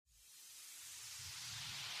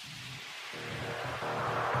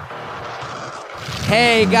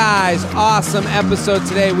Hey guys, awesome episode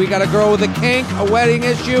today. We got a girl with a kink, a wedding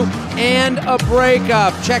issue, and a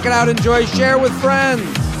breakup. Check it out, enjoy, share with friends.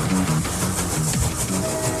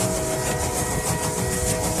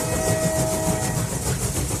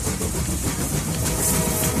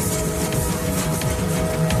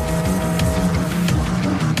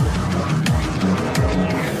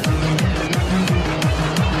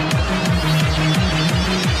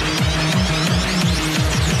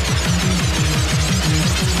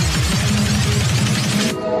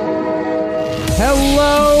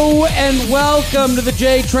 Hello and welcome to the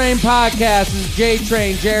J-Train Podcast. This is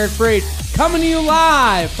J-Train, Jared Freed, coming to you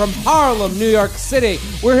live from Harlem, New York City.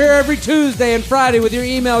 We're here every Tuesday and Friday with your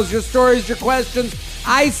emails, your stories, your questions.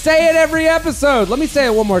 I say it every episode. Let me say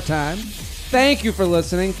it one more time. Thank you for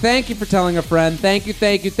listening. Thank you for telling a friend. Thank you,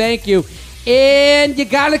 thank you, thank you. And you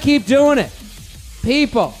gotta keep doing it.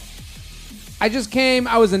 People, I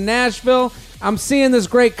was in Nashville. I'm seeing this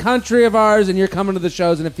great country of ours, and you're coming to the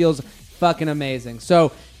shows, and it feels fucking amazing.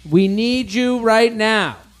 So we need you right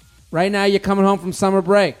now. Right now, you're coming home from summer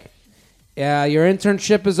break. Your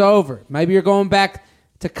internship is over. Maybe you're going back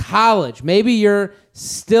to college. Maybe you're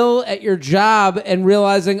still at your job and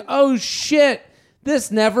realizing, oh shit,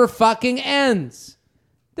 this never fucking ends.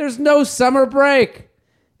 There's no summer break.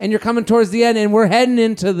 And you're coming towards the end, and we're heading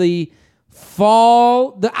into the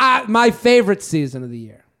fall, my favorite season of the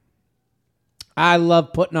year. I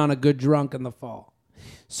love putting on a good drunk in the fall.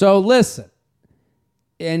 So listen,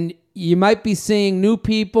 and you might be seeing new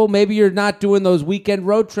people. Maybe you're not doing those weekend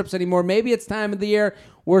road trips anymore. Maybe it's time of the year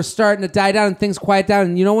we're starting to die down and things quiet down.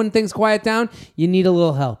 And you know when things quiet down? You need a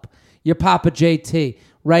little help. Your Papa JT,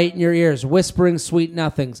 right in your ears, whispering sweet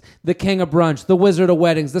nothings. The king of brunch, the wizard of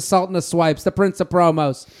weddings, the sultan of swipes, the prince of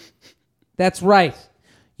promos. That's right.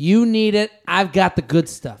 You need it. I've got the good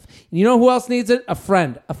stuff. You know who else needs it? A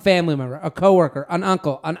friend, a family member, a coworker, an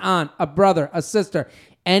uncle, an aunt, a brother, a sister.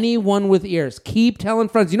 Anyone with ears. Keep telling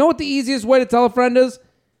friends. You know what the easiest way to tell a friend is?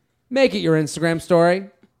 Make it your Instagram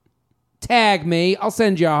story. Tag me. I'll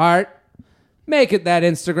send you a heart. Make it that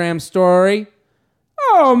Instagram story.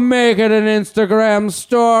 Oh, make it an Instagram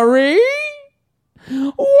story.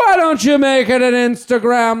 Why don't you make it an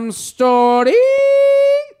Instagram story?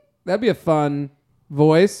 That'd be a fun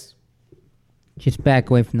voice. Just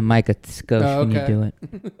back away from the mic at the skosh when you do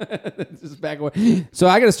it. Just back away. So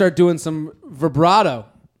I got to start doing some vibrato.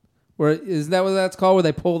 Isn't that what that's called? Where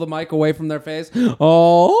they pull the mic away from their face?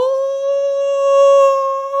 Oh.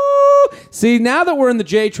 See, now that we're in the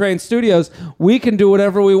J-Train studios, we can do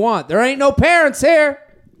whatever we want. There ain't no parents here.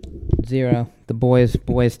 Zero. The boys'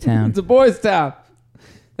 town. It's a boys' town.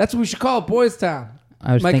 That's what we should call it, boys' town.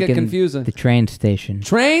 I was Might thinking get confusing. The train station.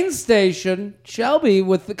 Train station. Shelby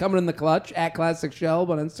coming in the clutch at Classic Shelb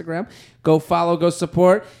on Instagram. Go follow, go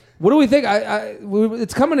support. What do we think?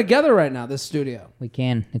 It's coming together right now, this studio. We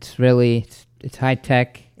can. It's really, it's high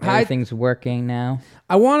tech. Everything's working now.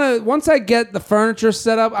 Once I get the furniture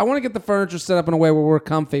set up, I want to get the furniture set up in a way where we're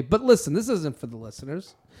comfy. But listen, this isn't for the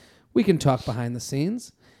listeners. We can talk behind the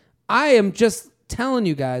scenes. I am just telling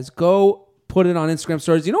you guys, go put it on Instagram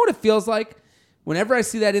stories. You know what it feels like? Whenever I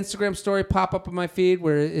see that Instagram story pop up on my feed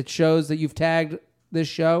where it shows that you've tagged this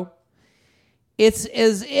show, it's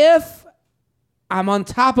as if I'm on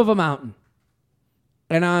top of a mountain.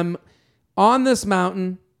 And I'm on this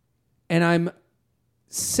mountain and I'm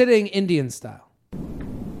sitting Indian style.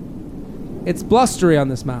 It's blustery on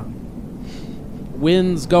this mountain.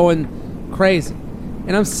 Wind's going crazy.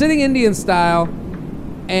 And I'm sitting Indian style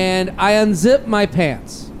and I unzip my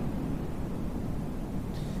pants.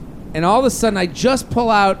 And all of a sudden, I just pull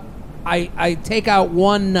out, I take out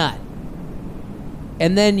one nut.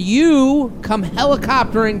 And then you come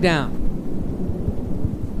helicoptering down.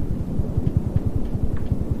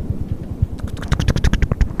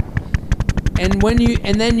 And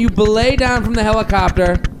then you belay down from the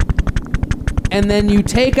helicopter. And then you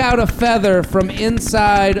take out a feather from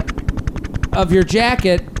inside of your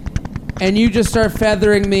jacket. And you just start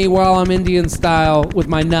feathering me while I'm Indian style with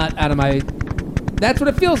my nut out of my... That's what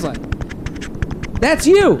it feels like. That's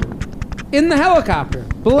you in the helicopter,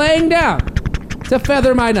 belaying down to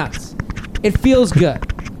feather my nuts. It feels good.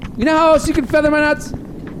 You know how else you can feather my nuts?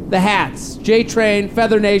 The hats. J-Train,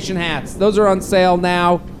 Feather Nation hats. Those are on sale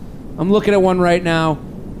now. I'm looking at one right now.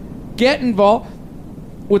 Get involved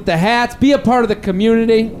with the hats. Be a part of the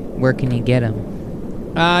community. Where can you get them?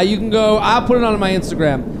 You can go, I'll put it on my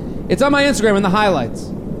Instagram. It's on my Instagram in the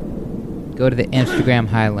highlights. Go to the Instagram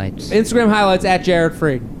highlights. Instagram highlights at Jared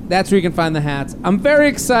Freed. That's where you can find the hats. I'm very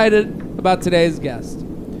excited about today's guest.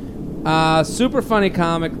 Super funny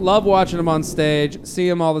comic. Love watching him on stage. See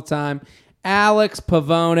him all the time. Alex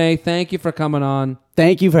Pavone, thank you for coming on.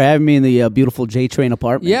 Thank you for having me in the beautiful J Train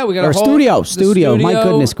apartment. Yeah, we got our studio. My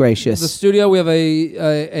goodness gracious. The studio. We have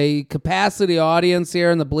a capacity audience here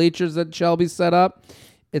in the bleachers that Shelby set up.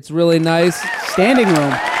 It's really nice. Standing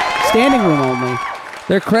room only.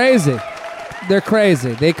 They're crazy.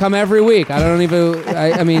 They come every week.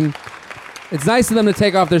 I mean, it's nice of them to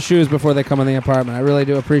take off their shoes before they come in the apartment. I really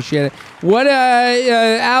do appreciate it. What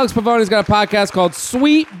Alex Pavone's got a podcast called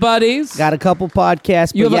Sweet Buddies. Got a couple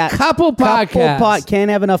podcasts. You have a couple podcasts.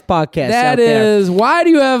 Can't have enough podcasts. That is, why do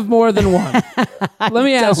you have more than one? Let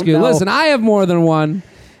me ask you. Listen, I have more than one.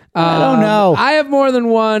 I don't know. I have more than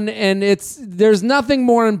one, and there's nothing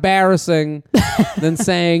more embarrassing than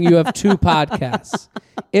saying you have two podcasts.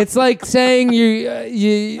 It's like saying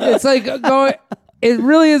it's like going. It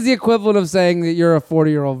really is the equivalent of saying that you're a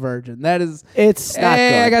 40-year-old virgin. It's not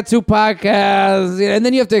good. I got two podcasts, and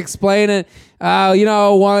then you have to explain it.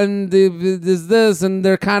 One is this, and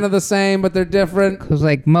they're kind of the same, but they're different. Because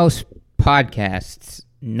like most podcasts,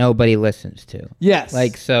 nobody listens to. Yes.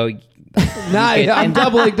 Like so. I'm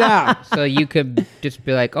doubling down. So you could just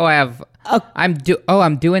be like, I'm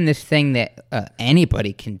doing this thing that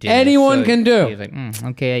anybody can do. Anyone can do. He's like,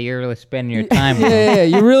 okay, you're really spending your time. Yeah.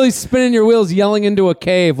 You're really spinning your wheels, yelling into a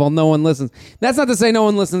cave while no one listens. That's not to say no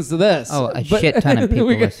one listens to this. Oh, a shit ton of people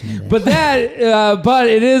listen to this. But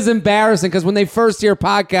it is embarrassing because when they first hear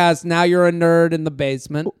podcasts, now you're a nerd in the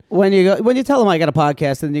basement. When you tell them I got a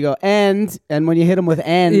podcast, and you go and when you hit them with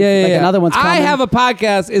another one's coming. I have a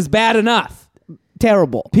podcast is bad enough.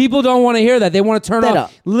 Terrible. People don't want to hear that. They want to turn That off.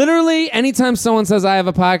 up. Literally, anytime someone says I have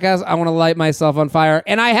a podcast, I want to light myself on fire,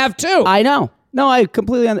 and I have two. I know. No, I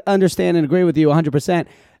completely understand and agree with you 100%.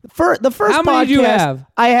 For the first How many podcast, do you have?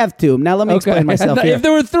 I have two. Now let me explain myself here. If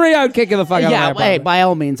there were three, I would kick you the fuck out of my Hey, apartment. by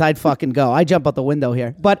all means, I'd fucking go. I jump out the window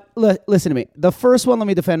here. But listen to me. The first one, let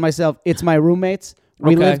me defend myself. It's my roommates.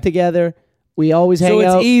 We Okay. live together. We always hang So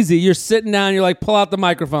out. it's easy. You're sitting down. You're like, pull out the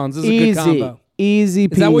microphones. This is a good combo. Easy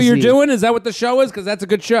peasy. Is that what you're doing? Is that what the show is? Because that's a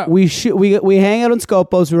good show. We hang out in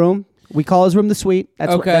Scopo's room. We call his room the Suite.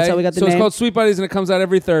 That's how we got the name. So it's called Sweet Buddies, and it comes out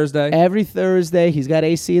every Thursday. Every Thursday. He's got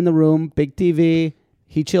AC in the room, big TV.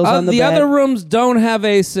 He chills on the bed. The other rooms don't have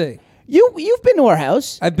AC. You've been to our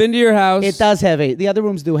house. I've been to your house. It does have AC. The other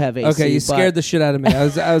rooms do have AC. Okay, you scared the shit out of me. I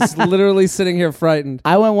was literally sitting here frightened.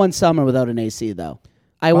 I went one summer without an AC though.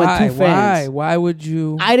 I went two fans. Why would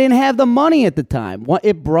you? I didn't have the money at the time.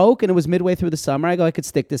 It broke, and it was midway through the summer. I go, I could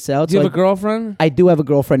stick this out. Do you have a girlfriend? I do have a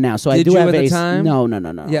girlfriend now, so I do you have at the AC. time? No.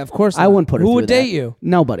 Yeah, of course not. I wouldn't put her through Who would that. date you?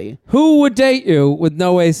 Nobody. Who would date you with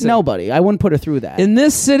no AC? Nobody. I wouldn't put her through that. In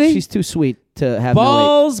this city? She's too sweet to have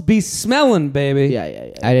balls be smelling, baby. Yeah.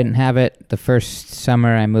 I didn't have it the first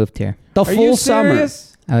summer I moved here. The Are full you summer.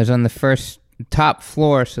 serious? I was on the first top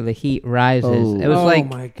floor, so the heat rises. Oh. It was Oh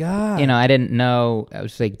my god! I didn't know. I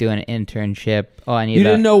was like doing an internship. You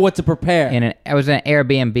didn't know what to prepare. I was in an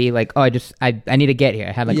Airbnb. Like, I need to get here.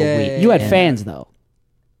 I had like a week. You had fans though.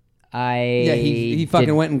 He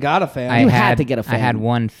fucking went and got a fan. You had to get a fan. I had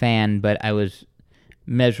one fan, but I was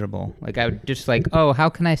miserable. Like, I would just like, how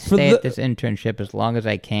can I stay at this internship as long as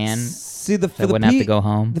I can? See, so I wouldn't have to go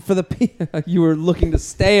home. You were looking to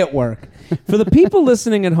stay at work. For the people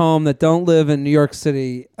listening at home that don't live in New York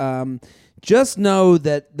City, just know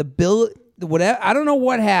that I don't know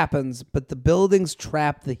what happens, but the buildings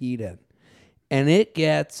trap the heat in, and it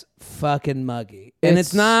gets fucking muggy. And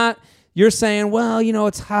it's not. You're saying, well,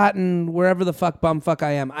 it's hot and wherever the bumfuck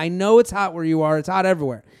I am. I know it's hot where you are. It's hot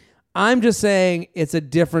everywhere. I'm just saying it's a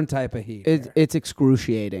different type of heat. It's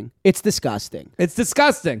excruciating. It's disgusting. It's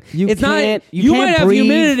disgusting. You might can't have breathe.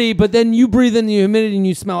 humidity, but then you breathe in the humidity and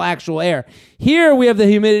you smell actual air. Here we have the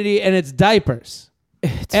humidity and it's diapers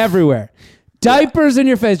everywhere. Diapers in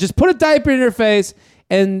your face. Just put a diaper in your face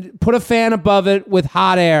and put a fan above it with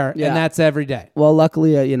hot air, and that's every day. Well,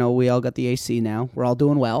 luckily, we all got the AC now. We're all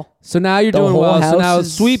doing well. So now you're doing whole well. So house now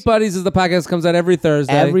is- Sweet Buddies is the podcast that comes out every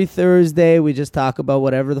Thursday. Every Thursday, we just talk about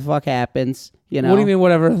whatever the fuck happens. What do you mean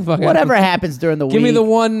whatever the fuck Whatever happens? happens during the week. Give me the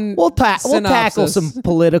one We'll tackle some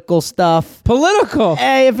political stuff. Political?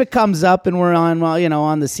 Hey, if it comes up and we're on,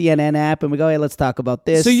 on the CNN app and we go, hey, let's talk about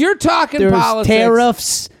this. So you're talking There's politics.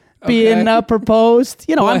 tariffs being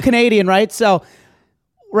proposed. I'm Canadian, right? So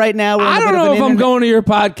right now, we're in I a don't bit of know an if I'm internet- going to your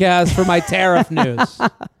podcast for my tariff news.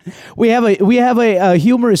 We have a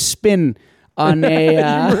humorous spin on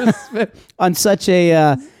on such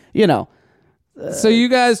a So you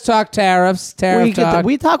guys talk tariffs,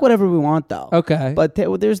 we talk whatever we want, though. Okay. But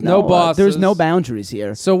there's No no bosses. there's no boundaries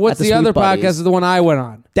here. So what's at the other Sweet Buddies. podcast is the one I went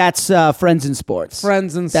on? That's Friends in Sports.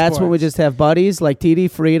 Friends in That's when we Sports. just have buddies like TD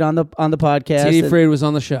Freed on the podcast. TD and- Freed was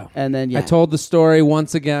on the show. And then, yeah. I told the story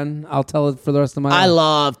once again. I'll tell it for the rest of my life. I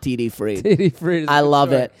love TD Freed. TD Freed is a I good love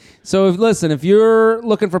story. it. So if you're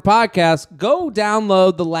looking for podcasts, go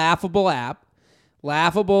download the Laughable app.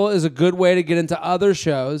 Laughable is a good way to get into other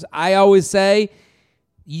shows. I always say,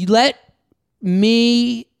 you let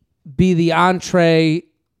me be the entree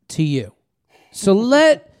to you. So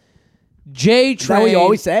let J Is that what Train you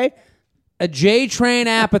always say? a J Train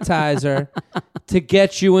appetizer to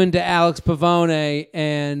get you into Alex Pavone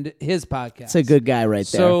and his podcast. That's a good guy right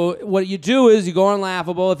there. So what you do is you go on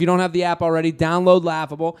Laughable. If you don't have the app already, download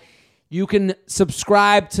Laughable. You can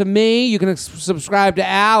subscribe to me. You can subscribe to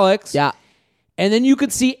Alex. Yeah. And then you can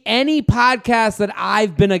see any podcast that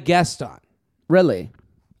I've been a guest on. Really?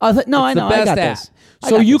 No, It's I know. the best I got app. this.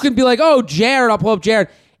 So you can be like, oh, Jared, I'll pull up Jared.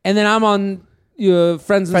 And then I'm on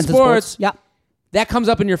Friends in Sports. Yeah. That comes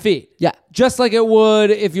up in your feed. Yeah. Just like it would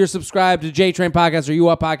if you're subscribed to J Train Podcast or You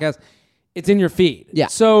Up Podcast. It's in your feed. Yeah.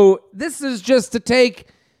 So this is just to take,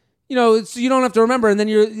 so you don't have to remember. And then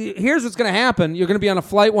here's what's going to happen. You're going to be on a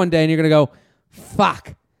flight one day and you're going to go,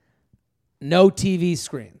 fuck, no TV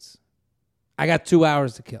screens. I got 2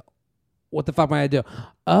 hours to kill. What the fuck am I going to do?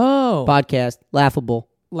 Oh. Podcast. Laughable.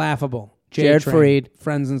 Laughable. Jared J-Train, Freed.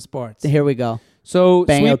 Friends in Sports. Here we go. So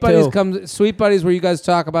Bang out too. Sweet Buddies where you guys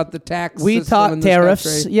talk about the tax We system talk in this tariffs.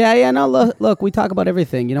 country. Yeah. No, look, we talk about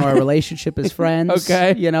everything. Our relationship as friends.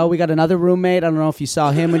 Okay. We got another roommate. I don't know if you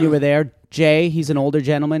saw him when you were there. Jay, he's an older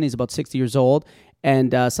gentleman. He's about 60 years old.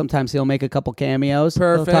 And sometimes he'll make a couple cameos.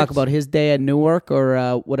 Perfect. He'll talk about his day at Newark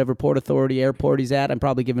or whatever Port Authority airport he's at. I'm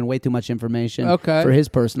probably giving way too much information for his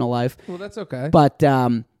personal life. Well, that's okay.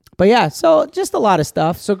 But yeah, so just a lot of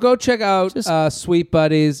stuff. So go check out Sweet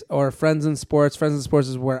Buddies or Friends in Sports. Friends in Sports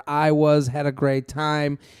is where I had a great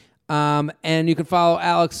time. And you can follow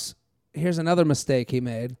Alex. Here's another mistake he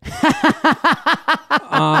made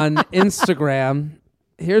on Instagram.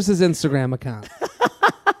 Here's his Instagram account.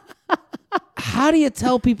 How do you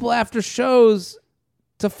tell people after shows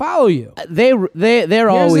to follow you? They're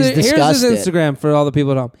always disgusted. Here's his Instagram for all the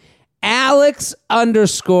people at home. Alex_the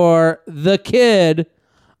kid.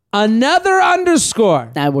 Another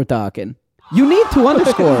underscore. Now we're talking. You need 2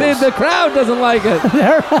 underscores. The crowd doesn't like it.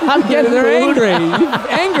 I'm getting They're rude. angry. You've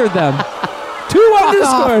angered them. 2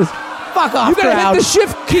 underscores. Fuck off, You gotta crowd. hit the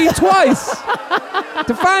shift key twice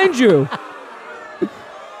to find you.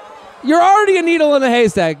 You're already a needle in a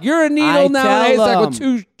haystack. You're a needle now in a haystack with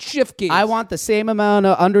 2 shift keys. I want the same amount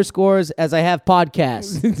of underscores as I have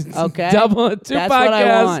podcasts. Okay? Double 2 That's podcasts. what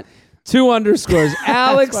I want. 2 underscores.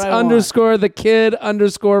 Alex what I want. underscore the kid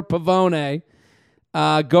underscore Pavone.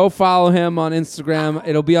 Go follow him on Instagram.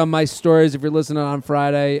 It'll be on my stories if you're listening on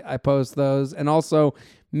Friday. I post those. And also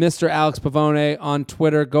Mr. Alex Pavone on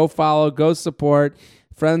Twitter. Go follow. Go support.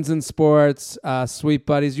 Friends in Sports. Sweet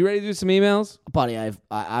Buddies. You ready to do some emails? Buddy,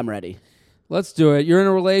 I'm ready. Let's do it. You're in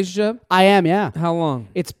a relationship? I am, yeah. How long?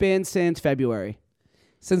 It's been since February.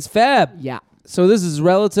 Since Feb? Yeah. So this is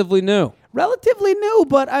relatively new. Relatively new,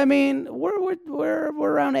 but I mean, we're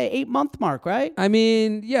around an 8-month mark, right? I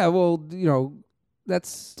mean, yeah, well,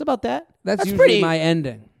 that's It's about that. That's usually pretty. my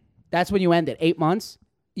ending. That's when you end it. 8 months.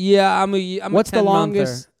 Yeah, I'm What's a the 10-monther.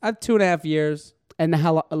 longest? I have 2.5 years. And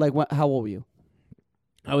how old were you?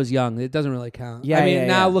 I was young. It doesn't really count. Yeah, I mean, yeah,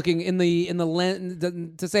 now yeah. looking in the lens,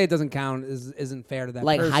 to say it doesn't count isn't fair to that.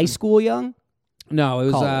 Like person. high school young? No, it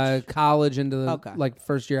was College. college into the Okay.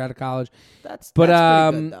 first year out of college. That's But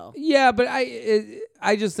pretty good though. yeah, but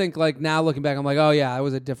I just think now looking back, I'm like, oh yeah, I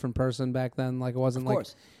was a different person back then. Like it wasn't Of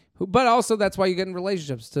course. But also that's why you get in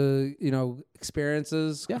relationships to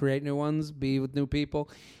experiences, Yeah. create new ones, be with new people.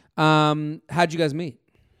 How'd you guys meet?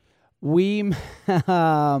 We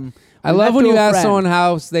I love when you ask someone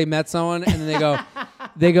how they met someone, and then they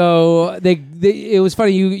go, it was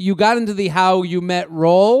funny. You got into the how you met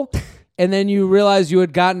role, and then you realized you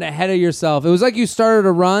had gotten ahead of yourself. It was like you started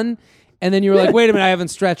a run, and then you were like, wait a minute, I haven't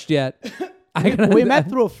stretched yet. we met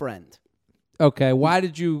through a friend. Okay, why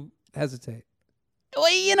did you hesitate? Well,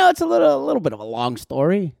 it's a little bit of a long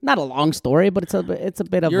story. Not a long story, but it's a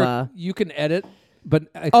bit of a. You can edit, but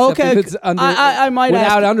except Okay, if it's under, I might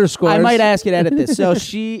without ask, underscores. I might ask you to edit this. So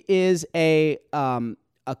she is a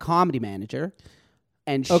comedy manager,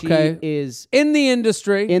 and she is in the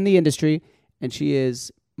industry. and she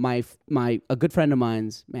is a good friend of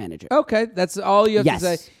mine's manager. Okay, that's all you have Yes.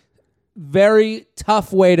 to say. Very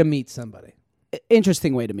tough way to meet somebody.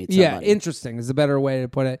 Interesting way to meet somebody. Yeah, interesting is a better way to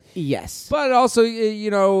put it. Yes. But also,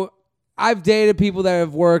 I've dated people that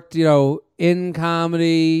have worked, in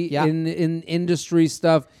comedy, in industry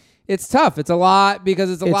stuff. It's tough. It's a lot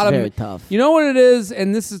because it's very tough. You know what it is,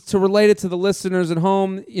 and this is to relate it to the listeners at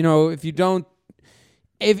home. If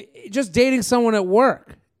just dating someone at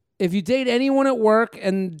work. If you date anyone at work,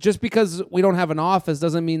 and just because we don't have an office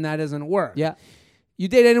doesn't mean that isn't work. Yeah. You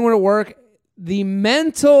date anyone at work, the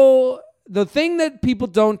thing that people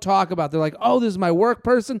don't talk about, they're like, oh, this is my work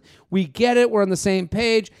person. We get it. We're on the same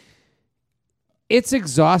page. It's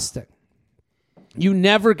exhausting. You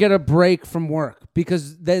never get a break from work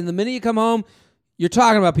because then the minute you come home, you're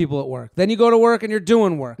talking about people at work. Then you go to work and you're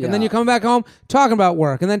doing work. And then you come back home talking about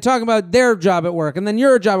work and then talking about their job at work and then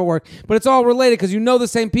your job at work. But it's all related because you know the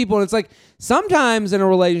same people. And it's like sometimes in a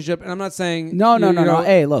relationship, and I'm not saying... No.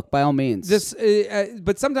 Hey, look, by all means.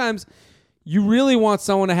 But sometimes you really want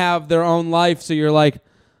someone to have their own life. So you're like,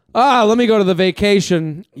 let me go to the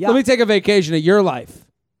vacation. Yeah. Let me take a vacation at your life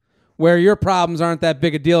where your problems aren't that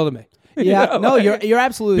big a deal to me. Yeah, you're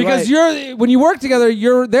absolutely because right. when you work together,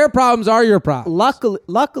 their problems are your problems.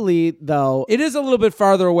 Luckily, though, it is a little bit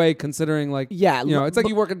farther away considering, it's like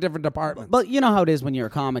you work in different departments. But you know how it is when you're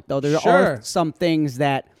a comic, though. There are some things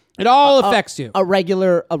that it all affects you.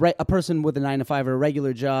 A person with a 9-to-5 or a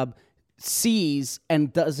regular job sees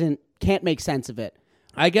and can't make sense of it.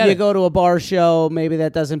 I get it. You go to a bar show, maybe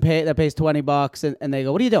that pays $20, and they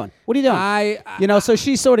go, "What are you doing? What are you doing?" So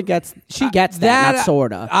she sort of gets that, not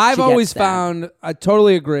sorta. I've always found, I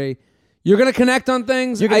totally agree. You're going to connect on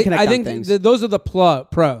things. You're going to connect on things. I think those are the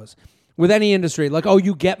pros with any industry. Like, oh,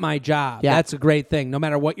 you get my job. Yeah. That's a great thing. No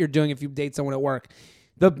matter what you're doing, if you date someone at work,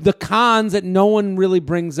 the cons that no one really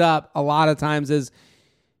brings up a lot of times is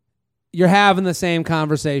you're having the same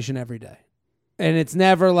conversation every day, and it's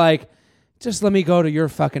never like, just let me go to your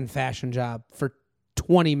fucking fashion job for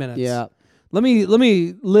 20 minutes. Yeah. Let me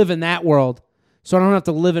live in that world so I don't have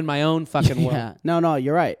to live in my own fucking world. Yeah. No,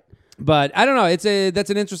 you're right. But I don't know. That's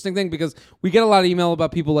an interesting thing because we get a lot of email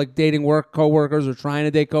about people like dating coworkers or trying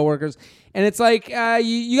to date coworkers. And it's like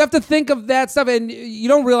you have to think of that stuff and you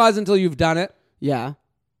don't realize until you've done it. Yeah.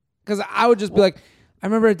 Because I would just be like, I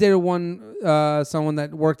remember I dated someone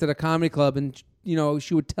that worked at a comedy club and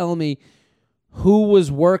she would tell me who was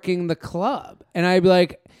working the club. And I'd be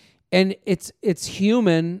like, and it's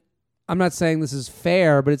human. I'm not saying this is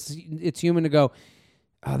fair, but it's human to go,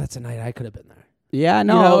 oh, that's a night I could have been there. Yeah,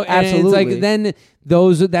 no, absolutely. It's like then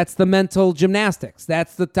that's the mental gymnastics.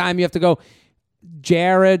 That's the time you have to go,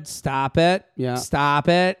 Jared, stop it. Yeah. Stop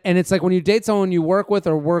it. And it's like when you date someone you work with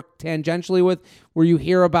or work tangentially with where you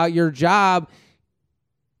hear about your job,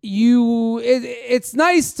 it's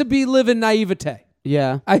nice to be living naivete.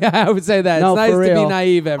 Yeah. I would say that. No, it's nice for to real. be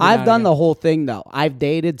naive every I've now done and the whole thing, though. I've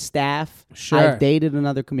dated staff. Sure. I've dated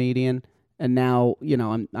another comedian. And now,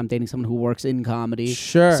 I'm dating someone who works in comedy.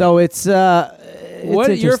 Sure. So it's what? You're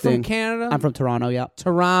from interesting. Canada? I'm from Toronto, yeah.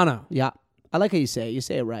 Toronto. Yeah. I like how you say it. You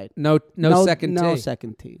say it right. No second T. No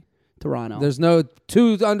second T. Toronto. There's no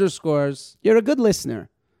 2 underscores. You're a good listener.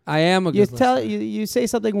 I am a good listener. You say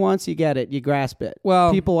something once, you get it. You grasp it.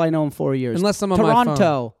 Well, people I know in 4 years. Unless I'm on my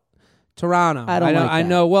phone. Toronto. I don't know, like that. I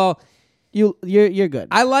know. Well, you're good.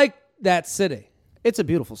 I like that city. It's a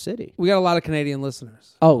beautiful city. We got a lot of Canadian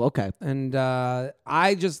listeners. Oh, okay. And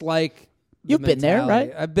I just like You've been there,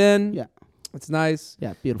 right? I've been. Yeah. It's nice.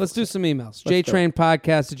 Yeah, beautiful. Let's do some emails. Let's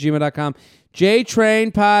jtrainpodcast@gmail.com.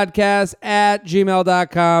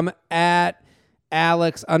 jtrainpodcast@gmail.com.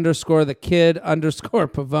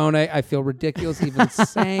 @Alex_the_kid_Pavone. I feel ridiculous even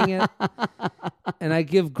saying it. And I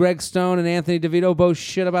give Greg Stone and Anthony DeVito both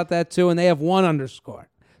shit about that too, and they have 1 underscore.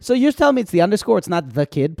 So you're telling me it's the underscore, it's not the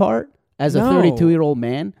kid part? As a 32-year-old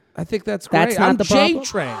man? I think that's great. That's not I'm the problem?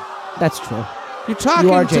 J-Train. That's true. You're talking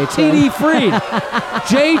You are to J-Train. T.D. Freed.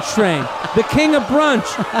 J-Train. The king of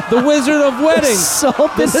brunch. The wizard of weddings.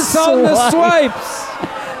 Salt The and salt and the swipe. swipes.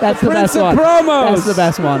 That's the Prince best of one. promos. That's the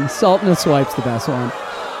best one. Salt and the swipe's the best one.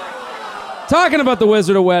 Talking about the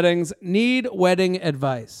wizard of weddings. Need wedding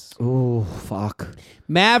advice. Ooh, fuck.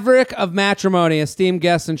 Maverick of Matrimony, esteemed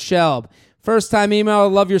guest and Shelb. First time email. I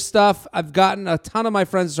love your stuff. I've gotten a ton of my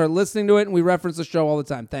friends to start listening to it, and we reference the show all the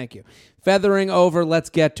time. Thank you. Feathering over. Let's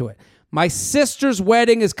get to it. My sister's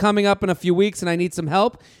wedding is coming up in a few weeks, and I need some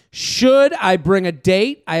help. Should I bring a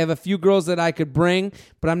date? I have a few girls that I could bring,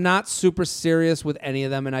 but I'm not super serious with any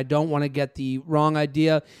of them, and I don't want to get the wrong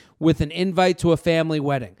idea with an invite to a family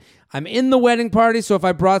wedding. I'm in the wedding party, so if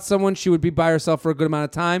I brought someone, she would be by herself for a good amount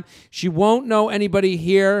of time. She won't know anybody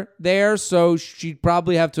there, so she'd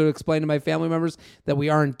probably have to explain to my family members that we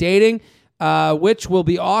aren't dating. which will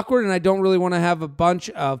be awkward, and I don't really want to have a bunch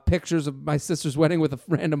of pictures of my sister's wedding with a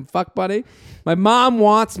random fuck buddy. My mom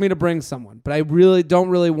wants me to bring someone, but I really don't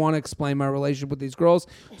want to explain my relationship with these girls,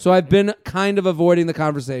 so I've been kind of avoiding the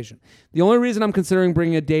conversation. The only reason I'm considering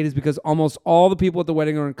bringing a date is because almost all the people at the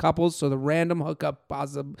wedding are in couples, so the random hookup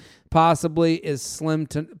possibility is slim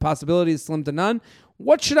to none.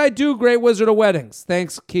 What should I do, Great Wizard of Weddings?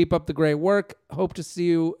 Thanks. Keep up the great work. Hope to see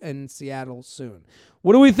you in Seattle soon.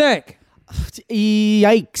 What do we think?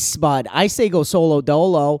 Yikes, bud. I say go solo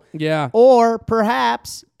dolo. Yeah. Or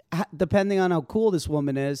perhaps, depending on how cool this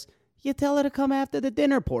woman is, you tell her to come after the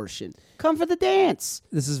dinner portion. Come for the dance.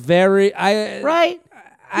 This is very... Right?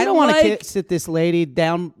 I don't want to sit this lady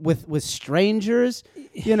down with strangers,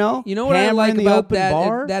 You know what I like about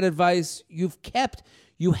that advice? You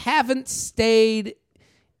haven't stayed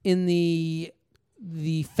in the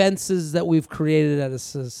fences that we've created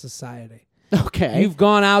as a society. Okay. You've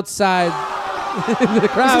gone outside. The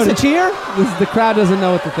crowd. Is this a cheer? The crowd doesn't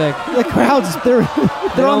know what to think. The crowd's they're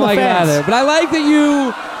on the fence. Either. But I like that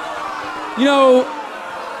you know,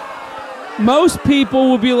 most people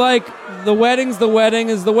would be like, the wedding is the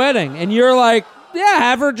wedding. And you're like, yeah,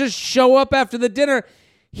 have her just show up after the dinner.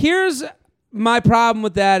 Here's my problem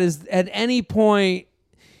with that is at any point,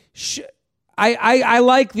 I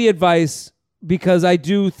like the advice because I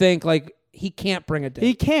do think like he can't bring a date.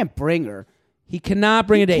 He can't bring her. He cannot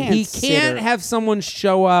bring a date. He can't have someone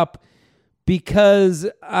show up because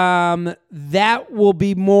that will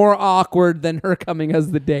be more awkward than her coming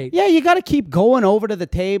as the date. Yeah, you got to keep going over to the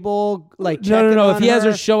table, like checking on If he has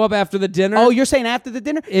her show up after the dinner. Oh, you're saying after the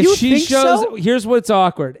dinner? If she shows, so? Here's what's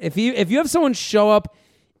awkward. If you have someone show up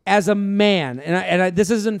as a man, and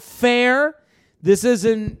this isn't fair, this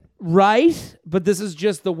isn't right, but this is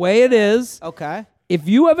just the way it is. Okay. If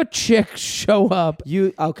you have a chick show up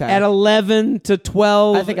at 11 to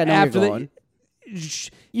 12, I think I know after you're going.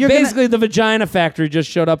 Basically, the vagina factory just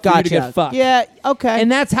showed up for you to get fucked. Yeah, okay. And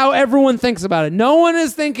that's how everyone thinks about it. No one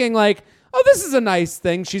is thinking like, oh, this is a nice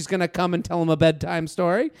thing. She's going to come and tell him a bedtime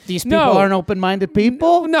story. These people aren't open-minded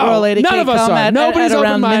people? No, or a lady none can't of us come are. Nobody's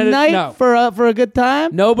around open-minded. midnight No. for a good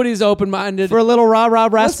time? Nobody's open-minded. For a little rah-rah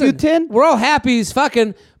Rasputin? Listen, we're all happy he's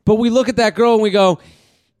fucking, but we look at that girl and we go,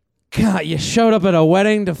 God, you showed up at a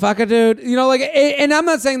wedding to fuck a dude? You know, like, and I'm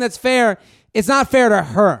not saying that's fair. It's not fair to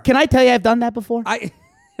her. Can I tell you I've done that before?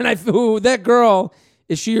 That girl,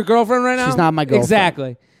 is she your girlfriend right now? She's not my girlfriend.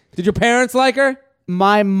 Exactly. Did your parents like her?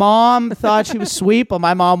 My mom thought she was sweet, but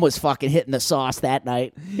my mom was fucking hitting the sauce that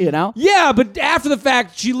night, you know? Yeah, but after the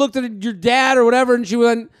fact, she looked at your dad or whatever, and she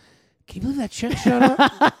went, can you believe that chick showed up?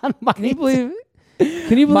 Can you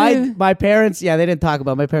believe my parents? Yeah, they didn't talk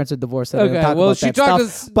about it. My parents are divorced. So they didn't talk about she that talked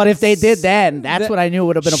stuff. But if they did then, that's what I knew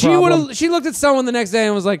would have been a problem. She looked at someone the next day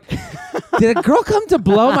and was like, did a girl come to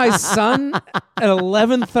blow my son at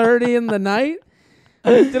 11:30 in the night?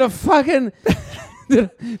 Did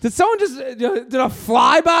someone just did a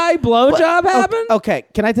flyby blowjob happen? Okay,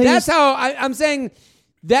 can I tell you? That's how I'm saying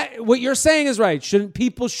that what you're saying is right.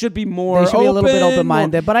 People should be more. They should be a little bit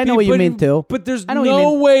open-minded, but I know what you mean too. But there's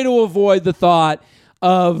no way to avoid the thought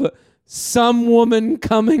of some woman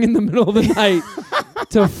coming in the middle of the night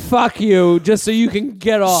to fuck you just so you can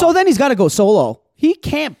get off. So then he's got to go solo. He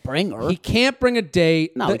can't bring her. He can't bring a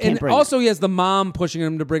date. No, he can't bring also, he has the mom pushing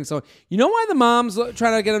him to bring someone. You know why the mom's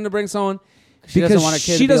trying to get him to bring someone? She doesn't want her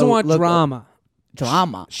kid she to doesn't want drama.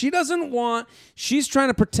 Drama. She doesn't want. She's trying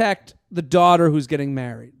to protect the daughter who's getting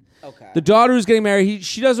married. Okay. The daughter who's getting married.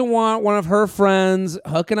 She doesn't want one of her friends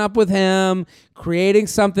hooking up with him, creating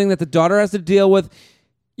something that the daughter has to deal with.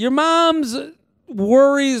 Your mom's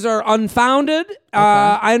worries are unfounded. Okay.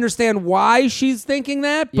 I understand why she's thinking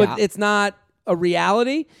that, but it's not a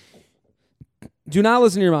reality. Do not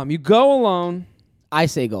listen to your mom. You go alone. I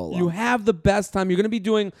say go alone. You have the best time. You're going to be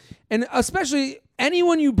doing, and especially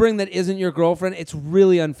anyone you bring that isn't your girlfriend, it's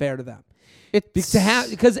really unfair to them. And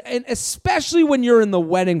especially when you're in the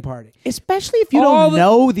wedding party. Especially if you don't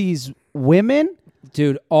know these women.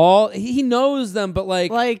 Dude, he knows them, but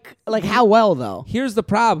like how well though? Here's the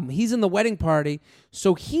problem: he's in the wedding party,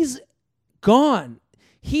 so he's gone.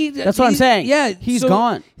 That's what I'm saying. Yeah, he's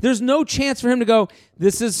gone. There's no chance for him to go.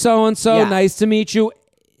 This is so and so. Nice to meet you.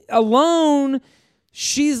 Alone,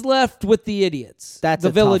 she's left with the idiots. That's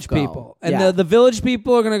the village people, and the village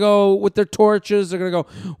people are gonna go with their torches. They're gonna go,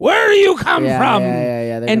 "Where do you come from?" Yeah.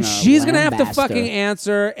 And she's gonna have to fucking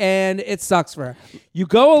answer, and it sucks for her. You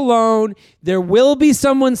go alone. There will be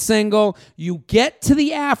someone single. You get to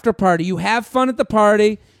the after party. You have fun at the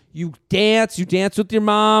party. You dance with your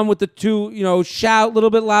mom with the two, shout a little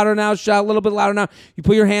bit louder now, shout a little bit louder now. You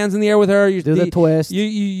put your hands in the air with her. You do the twist.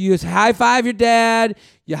 You high five your dad.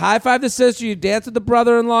 You high five the sister. You dance with the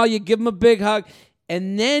brother-in-law. You give him a big hug.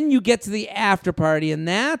 And then you get to the after party, and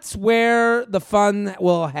that's where the fun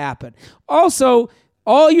will happen. Also,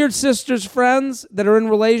 all your sister's friends that are in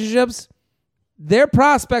relationships, they're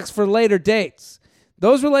prospects for later dates.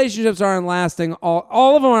 Those relationships aren't lasting.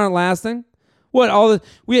 All of them aren't lasting. What?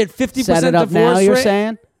 We had 50% set it up divorce now, you're rate.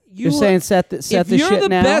 saying? You're saying set the shit now? If you're the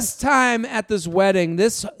best time at this wedding,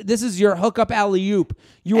 this is your hookup alley-oop.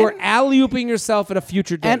 You are alley-ooping yourself at a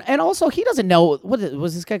future date. And also, he doesn't know.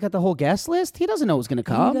 Was this guy got the whole guest list? He doesn't know who's going to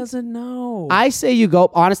come. He doesn't know. I say you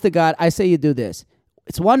go, honest to God, I say you do this.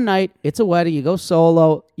 It's one night. It's a wedding. You go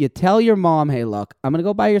solo. You tell your mom, hey, look, I'm going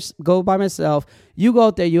to go by myself. You go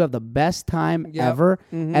out there. You have the best time ever.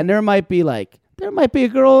 Mm-hmm. And there might be a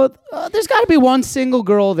girl. There's got to be one single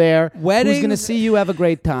girl there who's going to see you have a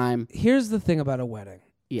great time. Here's the thing about a wedding.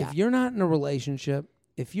 Yeah. If you're not in a relationship,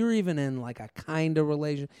 if you're even in like a kind of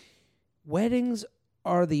relationship, weddings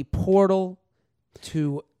are the portal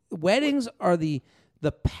to. Weddings are the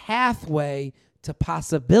pathway to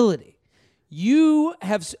possibility. You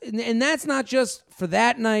have, and that's not just for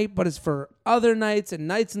that night, but it's for other nights and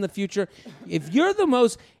nights in the future. If you're the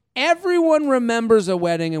most. Everyone remembers a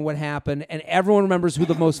wedding and what happened, and everyone remembers who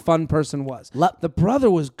the most fun person was. The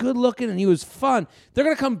brother was good looking and he was fun. They're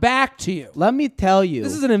going to come back to you. Let me tell you.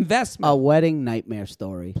 This is an investment. A wedding nightmare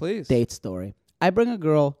story. Please. Date story. I bring a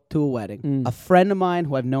girl to a wedding. A friend of mine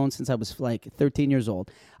who I've known since I was like 13 years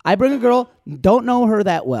old. I bring a girl, don't know her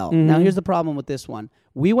that well. Mm-hmm. Now, here's the problem with this one.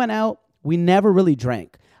 We went out. We never really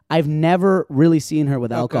drank. I've never really seen her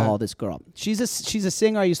with alcohol, this girl. She's a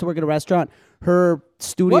singer. I used to work at a restaurant. Her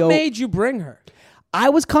studio. What made you bring her? I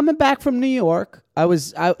was coming back from New York. It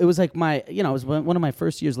was like it was one of my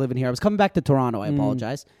first years living here. I was coming back to Toronto. I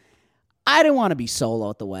apologize. I didn't want to be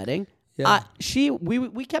solo at the wedding. Yeah.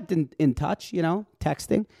 We kept in touch,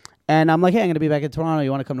 texting. And I'm like, hey, I'm going to be back in Toronto.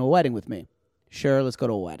 You want to come to a wedding with me? Sure, let's go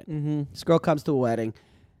to a wedding. Mm-hmm. This girl comes to a wedding.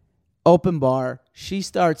 Open bar. She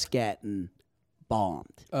starts getting bombed.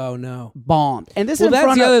 Oh, no. Bombed. And this that's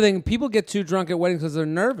the other thing. People get too drunk at weddings because they're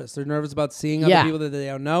nervous. They're nervous about seeing other people that they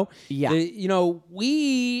don't know. Yeah.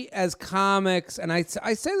 We as comics, and I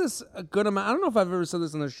say this a good amount. I don't know if I've ever said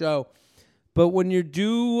this on the show, but when you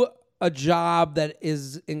do a job that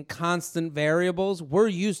is in constant variables, we're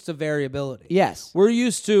used to variability. Yes. We're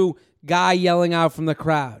used to guy yelling out from the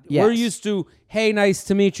crowd. Yes. We're used to, hey, nice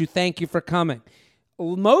to meet you. Thank you for coming.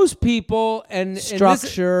 Most people and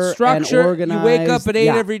structure and organized. You wake up at 8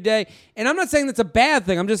 every day, and I'm not saying that's a bad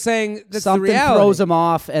thing. I'm just saying that's something the reality. Throws them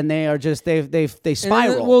off, and they are just they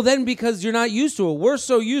spiral. Then because you're not used to it, we're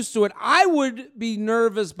so used to it. I would be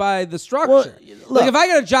nervous by the structure. Well, look, like if I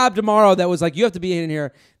got a job tomorrow that was like you have to be in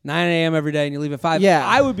here 9 a.m. every day and you leave at 5. Yeah.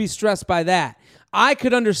 I would be stressed by that. I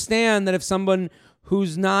could understand that if someone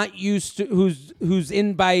who's not used to who's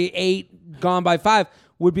in by 8, gone by 5.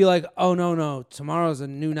 Would be like, oh, no, tomorrow's a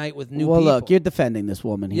new night with new people. Well, look, you're defending this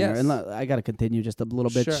woman here. Yes. And look, I got to continue just a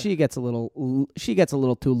little bit. Sure. She gets a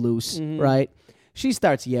little too loose, right? She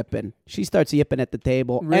starts yipping. At the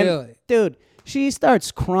table. Really? And, dude, she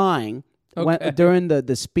starts crying during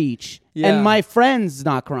the speech. Yeah. And my friend's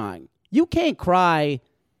not crying. You can't cry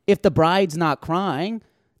if the bride's not crying.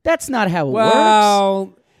 That's not how it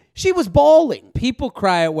works. She was bawling. People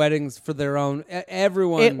cry at weddings for their own.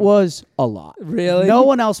 Everyone. It was a lot. Really? No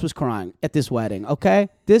one else was crying at this wedding. Okay,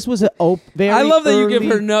 this was a very. I love that early... you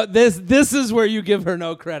give her no. This is where you give her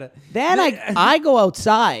no credit. Then I go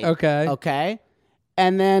outside. Okay.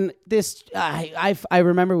 And then this, I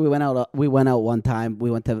remember we went out one time.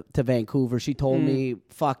 We went to Vancouver. She told me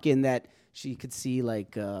fucking that she could see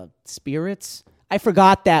like spirits. I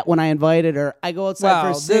forgot that when I invited her. I go outside for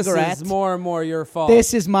a cigarette. This is more and more your fault.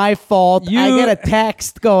 This is my fault. I get a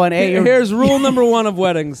text going, hey. Here's rule number 1 of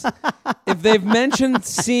weddings. If they've mentioned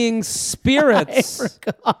seeing spirits, I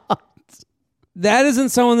forgot. That isn't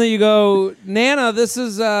someone that you go, Nana, this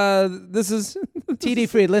is TD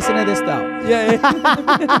Freed, listen to this though. Yeah.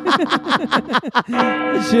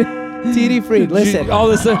 TD Freed, listen. All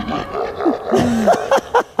this.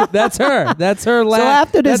 That's her. That's her laughing. So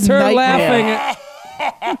after this that's her nightmare, laughing.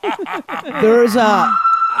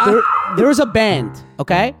 There's a band,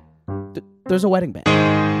 okay? There's a wedding band.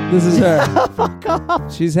 This is her. Fuck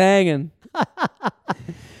off. She's hanging.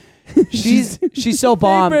 She's so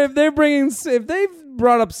bombed. If they've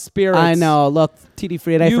brought up spirits. I know. Look, TD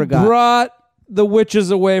Freed, I forgot. You brought the witches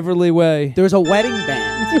of Waverly Way. There's a wedding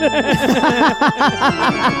band.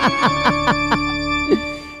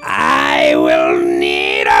 I will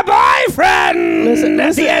need a boyfriend. friend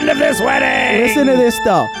at the end of this wedding. Listen to this,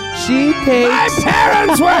 though. She takes... My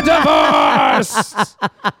parents were divorced.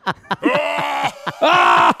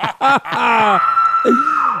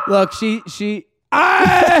 Look, she... I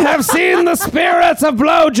have seen the spirits of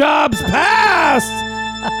blowjobs past,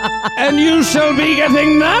 and you shall be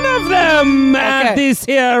getting none of them at this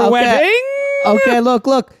here wedding. Okay,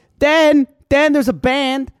 look. Then there's a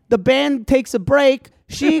band. The band takes a break.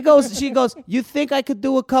 She goes, you think I could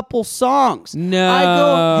do a couple songs? No. I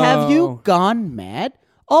go, have you gone mad?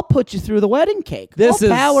 I'll put you through the wedding cake. I'll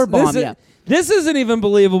powerbomb you. This isn't even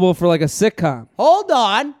believable for like a sitcom. Hold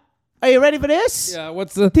on. Are you ready for this? Yeah,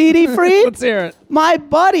 what's the... TD Freed? Let's hear it. My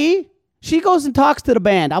buddy, she goes and talks to the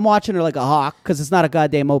band. I'm watching her like a hawk because it's not a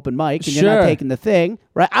goddamn open mic and you're not taking the thing.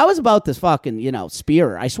 Right? I was about to fucking, spear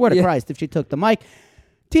her. I swear to Christ if she took the mic.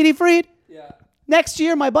 TD Freed? Yeah. Next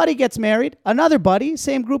year, my buddy gets married. Another buddy,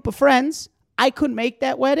 same group of friends. I couldn't make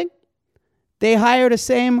that wedding. They hired the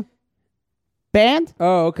same band.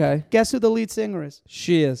 Oh, okay. Guess who the lead singer is?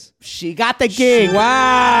 She is. She got the gig.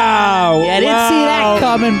 Wow. Yeah, I didn't see that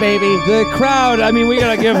coming, baby. The crowd, we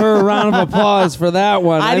got to give her a round of applause for that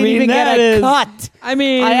one. I didn't even get a cut. I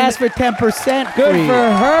asked for 10%. Good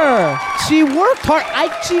for her. She worked hard.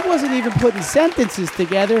 She wasn't even putting sentences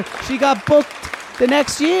together. She got booked the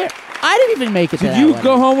next year. I didn't even make it to that Did you wedding.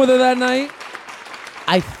 go home with her that night?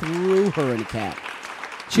 I threw her in a cab.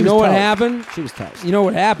 You know what happened? She was toast. You know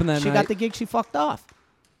what happened that night? She got the gig. She fucked off.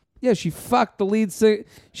 Yeah, she fucked the lead singer.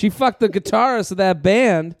 She fucked the guitarist of that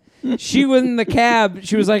band. She was in the cab.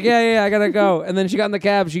 She was like, yeah, I gotta go. And then she got in the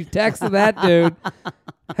cab. She texted that dude,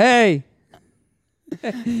 hey,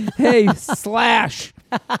 slash.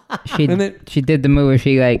 She did the move where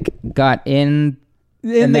she got in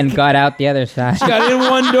and then got out the other side. She got in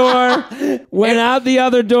one door, went out the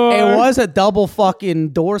other door. It was a double fucking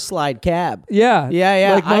door slide cab. Yeah.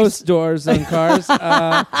 Yeah. Like most doors on cars.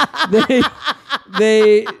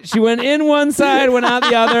 She went in one side, went out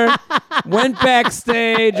the other, went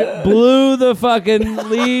backstage, blew the fucking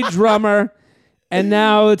lead drummer, and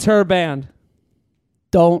now it's her band.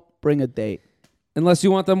 Don't bring a date. Unless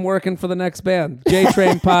you want them working for the next band.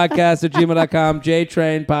 JTrainPodcast@gmail.com.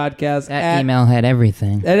 JTrainPodcast. That email had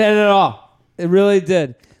everything. It had it all. It really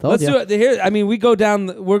did. Let's do it. Here,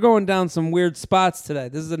 we're going down some weird spots today.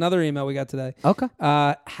 This is another email we got today. Okay.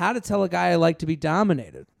 How to tell a guy I like to be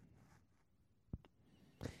dominated.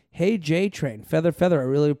 Hey, J-Train, Feather, I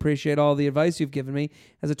really appreciate all the advice you've given me.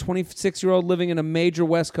 As a 26-year-old living in a major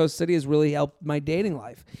West Coast city has really helped my dating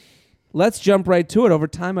life. Let's jump right to it. Over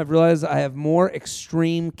time, I've realized I have more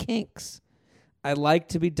extreme kinks. I like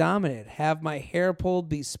to be dominated, have my hair pulled,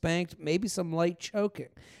 be spanked, maybe some light choking.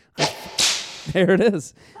 There it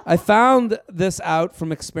is. I found this out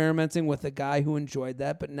from experimenting with a guy who enjoyed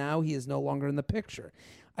that, but now he is no longer in the picture.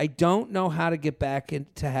 I don't know how to get back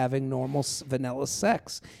into having normal vanilla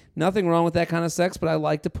sex. Nothing wrong with that kind of sex, but I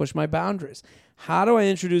like to push my boundaries. How do I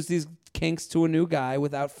introduce these kinks to a new guy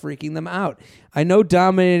without freaking them out? I know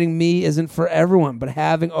dominating me isn't for everyone, but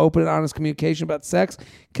having open and honest communication about sex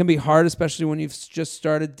can be hard, especially when you've just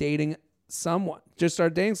started dating someone. Do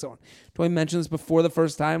I mention this before the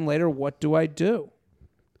first time? Later, what do I do?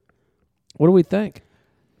 What do we think?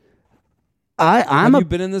 Have you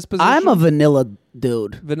been in this position? I'm a vanilla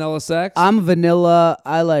dude. Vanilla sex? I'm vanilla.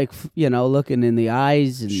 I like, looking in the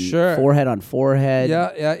eyes and forehead on forehead.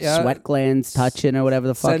 Yeah. Sweat glands touching or whatever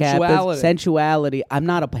the fuck happens. Sensuality. I'm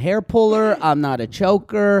not a hair puller. I'm not a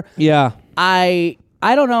choker. Yeah. I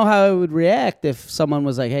don't know how I would react if someone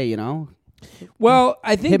was like, hey, well,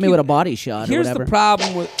 I think hit me with a body shot or whatever. Here's the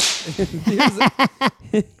problem with...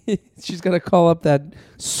 She's got to call up that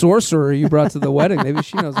sorcerer you brought to the wedding. Maybe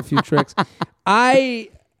she knows a few tricks. I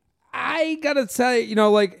gotta tell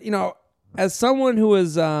you, as someone who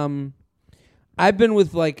is, I've been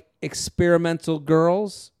with experimental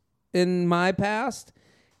girls in my past,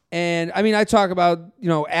 and I talk about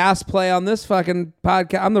ass play on this fucking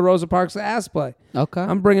podcast. I'm the Rosa Parks of ass play. Okay,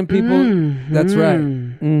 I'm bringing people. That's right.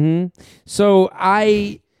 Mm-hmm. So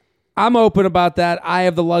I'm open about that. I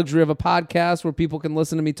have the luxury of a podcast where people can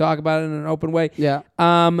listen to me talk about it in an open way. Yeah.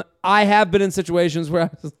 I have been in situations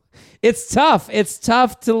where it's tough. It's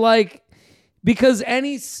tough to because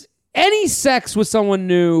any sex with someone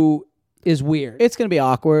new is weird. It's going to be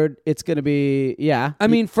awkward. It's going to be, yeah.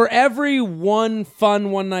 For every one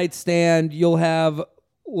fun one-night stand, you'll have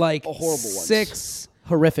horrible six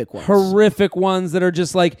horrific ones that are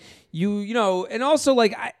just and also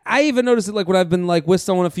I even noticed it when I've been with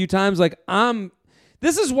someone a few times,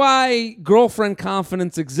 this is why girlfriend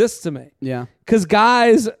confidence exists to me. Yeah. Because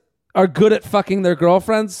guys are good at fucking their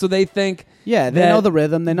girlfriends, so they think they know the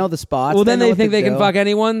rhythm, they know the spots. Well, then they think they can fuck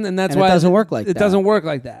anyone, and that's why it doesn't work like that. It doesn't work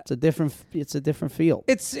like that. It's a different field.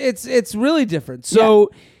 It's really different. So,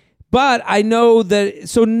 but I know that.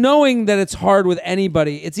 So knowing that it's hard with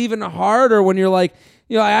anybody, it's even harder when you're like,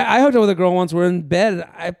 I hooked up with a girl once. We're in bed.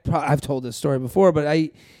 I've told this story before,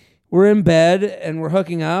 but we're in bed and we're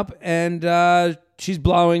hooking up, and she's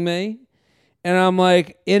blowing me, and I'm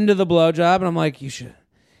like into the blowjob, and I'm like, you should.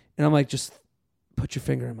 And I'm like, just put your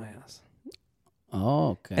finger in my ass. Oh,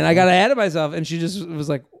 okay. And I got ahead of myself, and she just was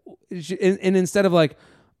like, and instead of like,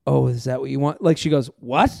 oh, is that what you want? Like, she goes,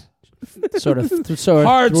 what? sort of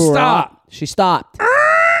hard stop. She stopped.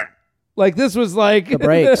 Like, this was like the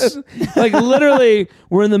brakes. Like, literally,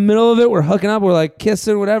 we're in the middle of it. We're hooking up. We're like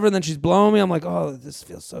kissing, whatever. And then she's blowing me. I'm like, oh, this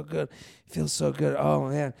feels so good. It feels so good. Oh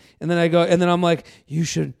man. And then I'm like, you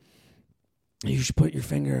should put your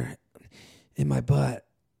finger in my butt.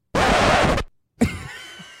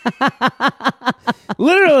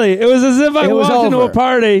 Literally, it was as if I walked into a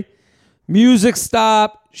party, music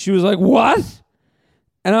stopped. She was like, what?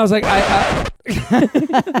 And I was like, I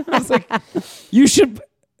was like, you should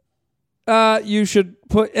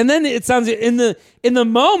put, and then it sounds in the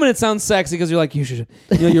moment it sounds sexy because you're like, you should,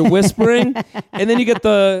 you're whispering, and then you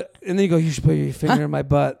go, you should put your finger in my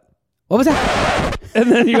butt. What was that?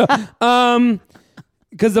 And then you go,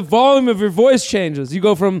 because the volume of your voice changes. You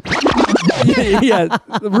go from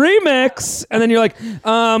remix, and then you're like,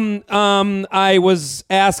 I was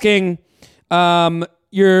asking,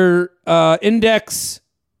 your index.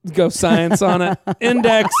 Go science on it.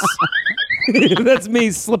 Index. That's me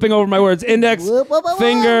slipping over my words. Index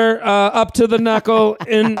finger up to the knuckle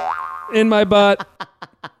in my butt.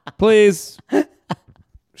 Please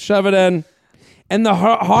shove it in. And the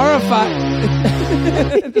horrified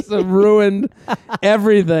just ruined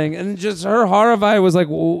everything. And just her horrified was like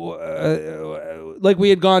we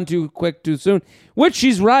had gone too quick, too soon. Which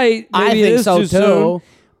she's right. Maybe I think so too. Soon.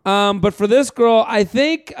 But for this girl, I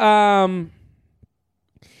think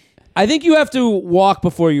you have to walk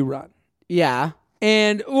before you run. Yeah.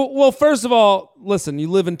 And, well, first of all, listen, you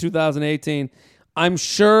live in 2018. I'm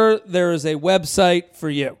sure there is a website for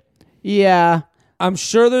you. Yeah. I'm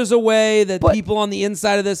sure there's a way that people on the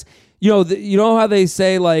inside of this, you know how they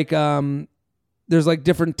say, like, there's, like,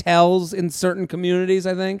 different tells in certain communities,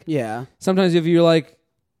 I think? Yeah. Sometimes if you're, like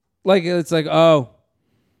it's like, oh,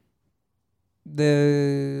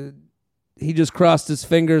 he just crossed his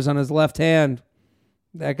fingers on his left hand.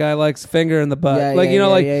 That guy likes finger in the butt.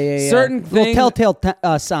 Certain things. Little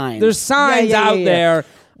telltale signs. There's signs out there.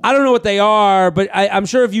 I don't know what they are, but I'm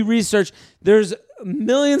sure if you research, there's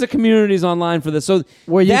millions of communities online for this. So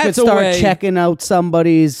where you could start checking out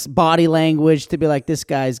somebody's body language to be like, this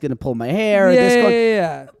guy's going to pull my hair.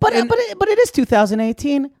 Yeah. But it is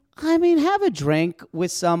 2018. I mean, have a drink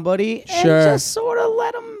with somebody and just sort of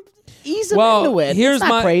let them ease them into it. Here's it's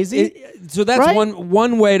not crazy. So that's right?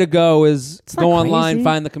 one way to go is go online,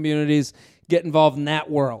 find the communities, get involved in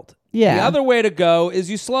that world. Yeah. The other way to go is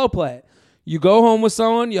you slow play it. You go home with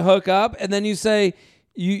someone, you hook up, and then you say,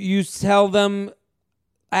 you tell them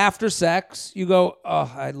after sex, you go,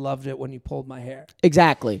 oh, I loved it when you pulled my hair.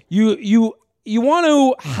 Exactly. You want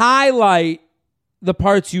to highlight the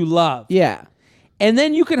parts you love. Yeah. And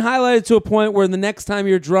then you can highlight it to a point where the next time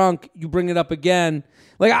you're drunk, you bring it up again.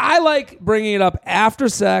 Like, I like bringing it up after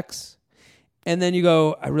sex, and then you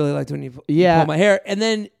go, I really liked when you pull my hair. And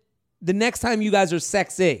then the next time you guys are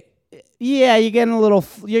sexy. Yeah, you're getting a little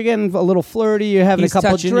flirty. You're having a couple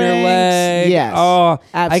drinks. Your leg. Yes. Oh,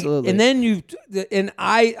 absolutely.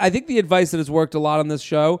 I think the advice that has worked a lot on this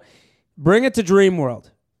show, bring it to Dream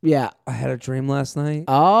World. Yeah. I had a dream last night.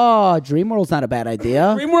 Oh, Dream World's not a bad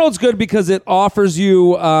idea. Dream World's good because it offers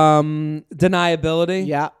you deniability.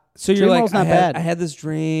 Yeah. So you're like, I had this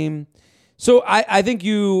dream. So I think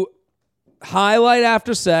you highlight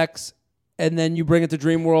after sex, and then you bring it to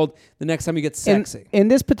Dream World the next time you get sexy. In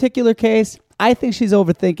this particular case, I think she's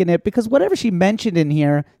overthinking it because whatever she mentioned in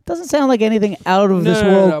here doesn't sound like anything out of this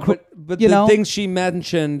world. No, but the things she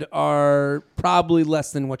mentioned are probably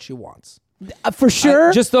less than what she wants. For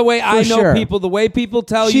sure. Just the way I know people, the way people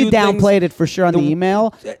tell you things. She downplayed it for sure on the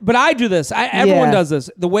email. But I do this. Everyone does this.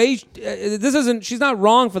 The way, she's not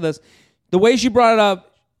wrong for this. The way she brought it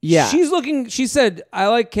up, she said, I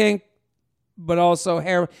like kink, but also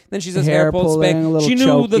hair. Then she says hair pull, spank. She knew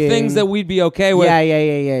choking. the things that we'd be okay with.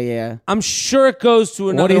 Yeah. I'm sure it goes to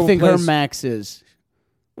another place. What do you think her max is?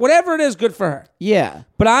 Whatever it is, good for her. Yeah.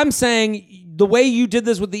 But I'm saying the way you did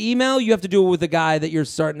this with the email, you have to do it with the guy that you're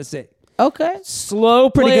starting to see. Okay. Slow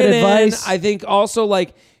pretty good advice. I think also,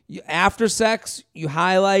 like, After sex, you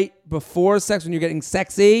highlight before sex when you're getting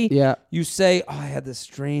sexy. Yeah. You say, I had this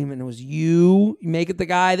dream and it was you. You make it the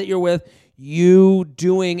guy that you're with, you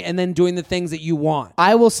doing, and then doing the things that you want.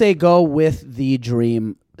 I will say go with the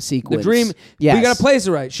dream sequence. The dream. Yes. We got to place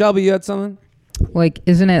it right. Shelby, you had something? Like,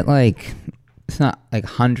 isn't it like, it's not like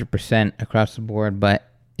 100% across the board, but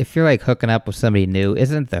if you're like hooking up with somebody new,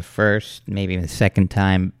 isn't the first, maybe the second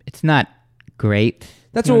time, it's not great.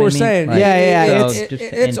 That's what we're saying. Like, yeah. So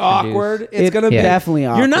it's awkward. It's going to be definitely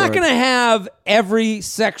awkward. You're not going to have every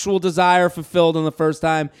sexual desire fulfilled in the first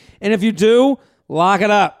time. And if you do, lock it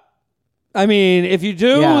up. I mean, if you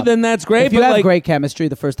do, then that's great. If you have great chemistry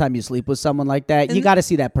the first time you sleep with someone like that, you got to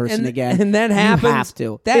see that person again. And that happens. You have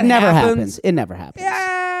to. It never happens. It never happens.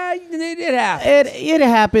 Yeah, it happens. It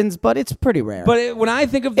happens, but it's pretty rare. But when I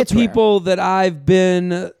think of the people that I've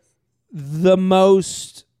been the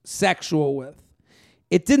most sexual with,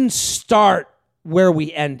 it didn't start where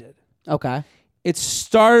we ended. Okay. It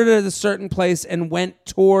started at a certain place and went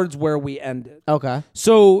towards where we ended. Okay.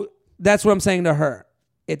 So that's what I'm saying to her.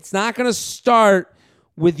 It's not going to start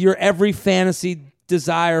with your every fantasy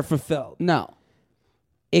desire fulfilled. No.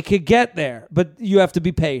 It could get there, but you have to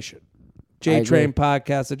be patient.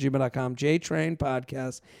 JTrainPodcast@gmail.com.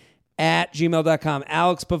 JTrainPodcast@gmail.com.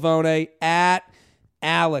 Alex Pavone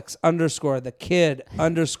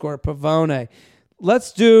 @Alex_the_kid_Pavone.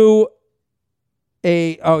 Let's do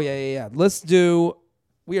Let's do,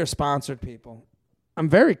 we are sponsored, people. I'm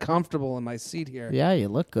very comfortable in my seat here. Yeah, you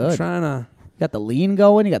look good. I'm trying to. You got the lean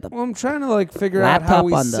going. You got the. Well, I'm trying to figure out how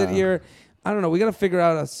we sit here. I don't know. We got to figure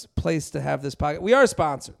out a place to have this podcast. We are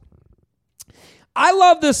sponsored. I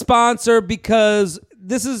love this sponsor because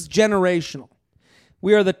this is generational.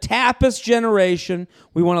 We are the tapas generation.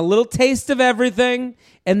 We want a little taste of everything,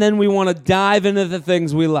 and then we want to dive into the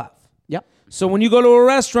things we love. Yep. So when you go to a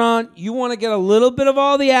restaurant, you want to get a little bit of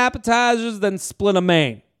all the appetizers, then split a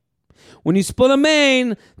main. When you split a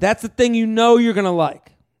main, that's the thing you know you're going to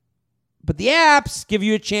like. But the apps give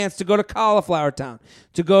you a chance to go to Cauliflower Town,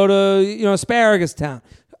 to go to Asparagus Town,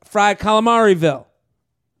 Fried Calamari-ville.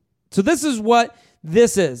 So this is what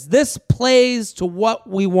this is. This plays to what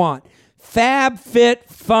we want.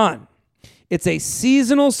 FabFitFun. It's a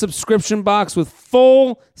seasonal subscription box with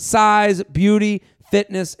full-size beauty,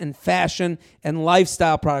 fitness, and fashion and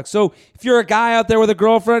lifestyle products. So if you're a guy out there with a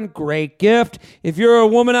girlfriend, great gift. If you're a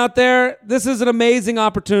woman out there, this is an amazing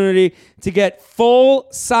opportunity to get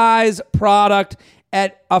full-size product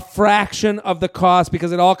at a fraction of the cost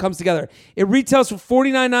because it all comes together. It retails for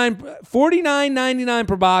 $49.99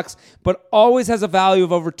 per box, but always has a value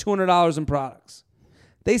of over $200 in products.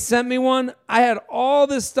 They sent me one. I had all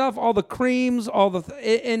this stuff, all the creams,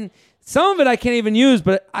 and some of it I can't even use,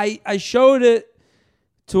 but I showed it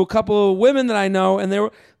to a couple of women that I know, and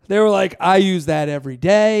they were like, I use that every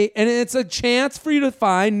day. And it's a chance for you to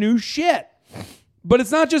find new shit. But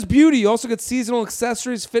it's not just beauty. You also get seasonal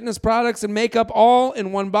accessories, fitness products, and makeup all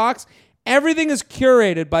in one box. Everything is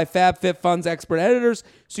curated by FabFitFun's expert editors,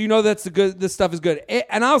 so you know this stuff is good.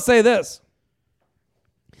 And I'll say this.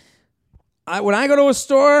 When I go to a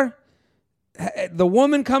store, the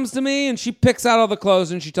woman comes to me and she picks out all the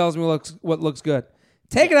clothes and she tells me what looks good.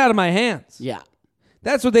 Take it out of my hands. Yeah.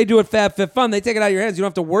 That's what they do at FabFitFun. They take it out of your hands. You don't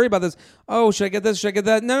have to worry about this. Oh, should I get this? Should I get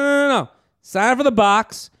that? No. Sign up for the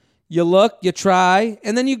box. You look, you try,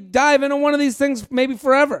 and then you dive into one of these things maybe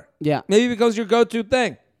forever. Yeah. Maybe because your go-to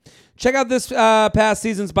thing. Check out this past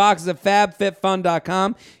season's boxes at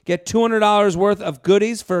fabfitfun.com. Get $200 worth of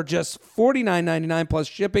goodies for just $49.99 plus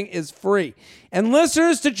shipping is free. And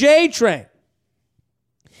listeners to J-Train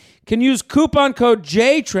can use coupon code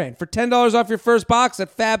JTRAIN for $10 off your first box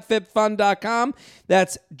at fabfitfun.com.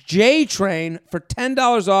 That's JTRAIN for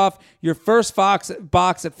 $10 off your first box at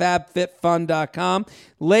fabfitfun.com.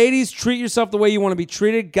 Ladies, treat yourself the way you want to be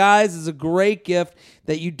treated. Guys, it's a great gift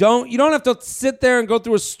that you don't have to sit there and go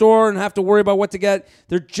through a store and have to worry about what to get.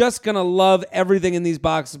 They're just going to love everything in these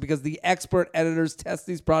boxes because the expert editors test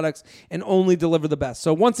these products and only deliver the best.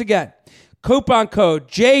 So once again, coupon code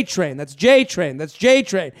JTRAIN. That's JTRAIN. That's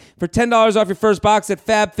JTRAIN for $10 off your first box at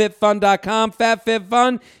fabfitfun.com.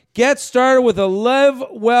 FabFitFun. Get started with a live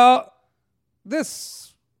well.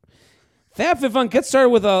 FabFitFun. Get started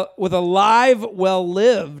with a live well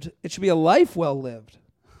lived. It should be a life well lived.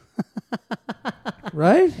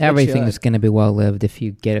 Right? Everything is going to be well lived if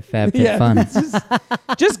you get a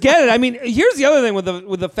FabFitFun. Just get it. I mean, here's the other thing with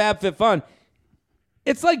the FabFitFun.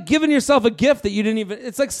 It's like giving yourself a gift that you didn't even...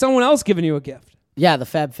 It's like someone else giving you a gift. Yeah, the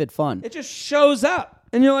FabFitFun. It just shows up.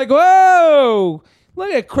 And you're like, whoa,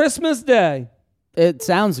 look at Christmas Day. It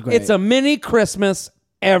sounds great. It's a mini Christmas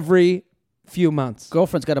every few months.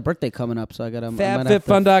 Girlfriend's got a birthday coming up, so I got to...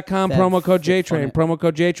 FabFitFun.com, promo code JTrain, promo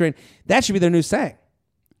code JTrain. That should be their new saying.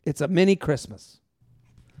 It's a mini Christmas.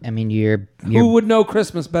 I mean, you're who would know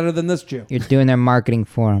Christmas better than this Jew? You're doing their marketing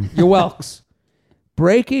for them. You're welks.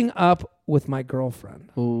 Breaking up with my girlfriend.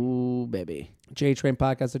 Ooh, baby.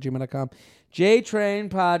 JTrainPodcast@gmail.com.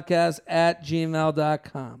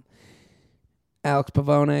 JTrainPodcast@gmail.com. Alex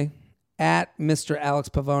Pavone, at Mr. Alex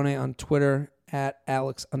Pavone on Twitter, at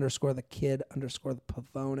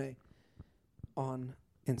Alex_the_kid_Pavone on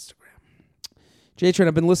Instagram. JTrain,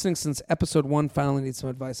 I've been listening since episode 1. Finally need some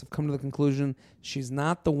advice. I've come to the conclusion she's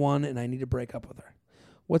not the one and I need to break up with her.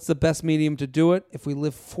 What's the best medium to do it if we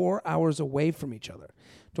live 4 hours away from each other?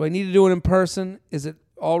 Do I need to do it in person? Is it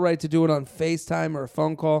all right to do it on FaceTime or a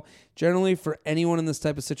phone call? Generally, for anyone in this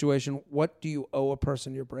type of situation, what do you owe a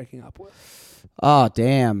person you're breaking up with? Oh,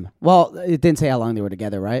 damn. Well, it didn't say how long they were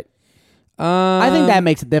together, right? I think that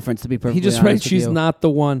makes a difference, to be perfectly honest. He just writes, she's not the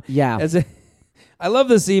one. Yeah. I love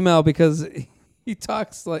this email because he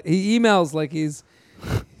emails like he's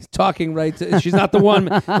talking right to... She's not the one.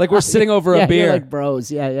 Like we're sitting over a beer. Like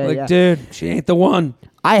bros. Yeah. Dude, she ain't the one.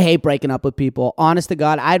 I hate breaking up with people. Honest to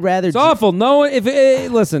God, I'd rather... It's awful. No,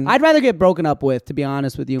 listen. I'd rather get broken up with, to be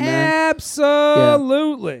honest with you, man.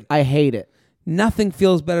 Absolutely. Yeah. I hate it. Nothing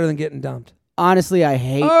feels better than getting dumped. Honestly, I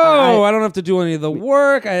hate... I don't have to do any of the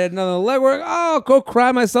work. I had none of the legwork. Oh, I'll go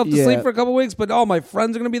cry myself to sleep for a couple weeks, but all my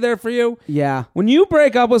friends are going to be there for you. Yeah. When you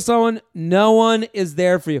break up with someone, no one is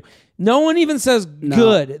there for you. No one even says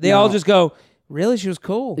good. They all just go... Really? She was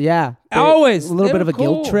cool. Yeah. Always. A little bit of a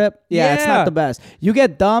guilt trip. Yeah, it's not the best. You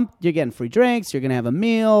get dumped, you're getting free drinks, you're going to have a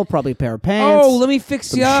meal, probably a pair of pants. Oh, let me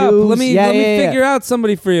fix you up. Let me figure out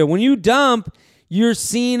somebody for you. When you dump, you're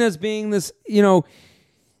seen as being this,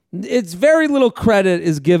 it's very little credit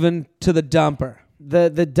is given to the dumper. The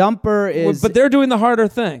dumper is... But they're doing the harder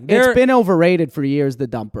thing. It's been overrated for years, the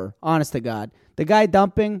dumper. Honest to God. The guy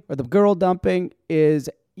dumping or the girl dumping is...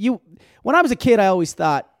 When I was a kid, I always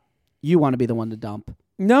thought, you want to be the one to dump.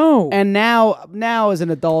 No. And now as an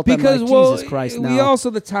adult, because, I'm like, Jesus Christ, no. We also,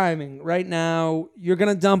 the timing. Right now, you're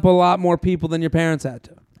going to dump a lot more people than your parents had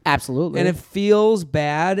to. Absolutely. And it feels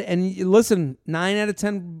bad. And listen, 9 out of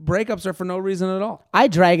 10 breakups are for no reason at all. I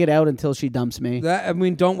drag it out until she dumps me.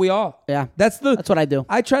 Don't we all? Yeah. That's what I do.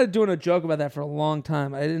 I tried doing a joke about that for a long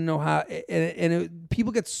time. I didn't know how.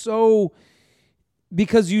 People get so...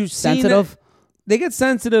 Because you sensitive? They get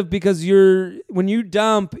sensitive because when you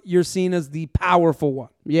dump, you're seen as the powerful one.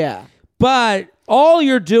 Yeah. But all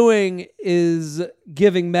you're doing is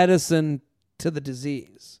giving medicine to the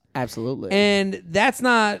disease. Absolutely. And that's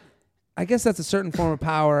not, I guess that's a certain form of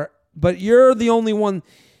power, but you're the only one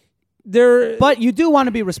there. But you do want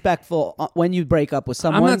to be respectful when you break up with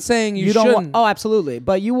someone. I'm not saying you shouldn't. Absolutely.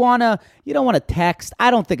 But you don't want to text. I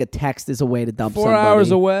don't think a text is a way to dump 4 somebody. 4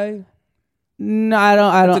 hours away? No, I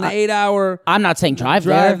don't. It's an 8-hour. I'm not saying drive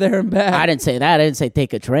there and back. I didn't say that. I didn't say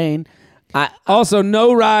take a train. Also,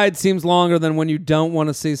 no ride seems longer than when you don't want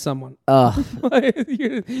to see someone.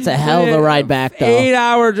 It's a hell of a ride back, though. 8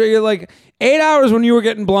 hours. You're like 8 hours when you were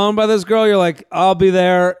getting blown by this girl. You're like, I'll be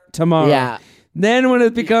there tomorrow. Yeah. Then when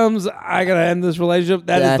it becomes, I gotta end this relationship.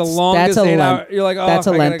 That's the longest 8 hours. You're like, oh, that's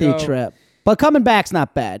a lengthy trip. But coming back's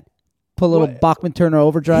not bad. Put a little Bachman Turner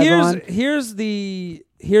overdrive on. Here's the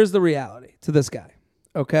reality to this guy.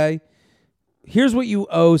 Okay, here's what you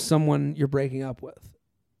owe someone you're breaking up with.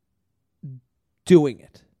 Doing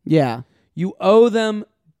it. Yeah. You owe them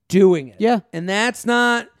doing it. Yeah. And that's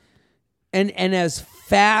not and as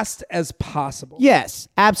fast as possible. Yes,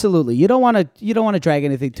 absolutely. You don't want to drag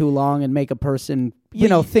anything too long and make a person,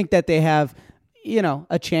 think that they have,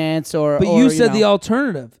 a chance or But you said the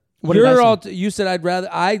alternative. You said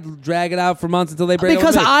I'd drag it out for months until they break up.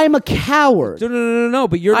 Because I'm a coward. No,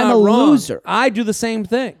 but you're not wrong. I'm a loser. I do the same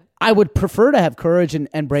thing. I would prefer to have courage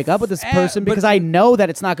and break up with this person because I know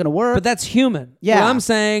that it's not going to work. But that's human. Yeah. What I'm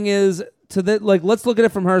saying is let's look at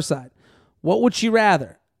it from her side. What would she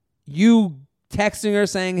rather? You texting her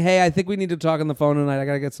saying, hey, I think we need to talk on the phone tonight. I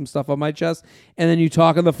got to get some stuff on my chest. And then you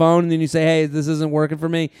talk on the phone and then you say, hey, this isn't working for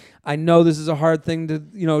me. I know this is a hard thing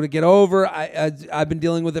to get over. I've been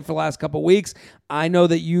dealing with it for the last couple of weeks. I know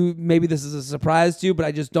that maybe this is a surprise to you, but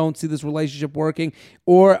I just don't see this relationship working,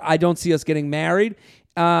 or I don't see us getting married.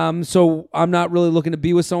 So I'm not really looking to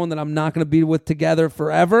be with someone that I'm not going to be with together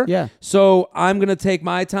forever. Yeah. So I'm going to take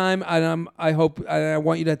my time, and I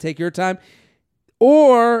want you to take your time.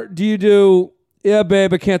 Or do you do, yeah,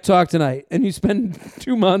 babe, I can't talk tonight, and you spend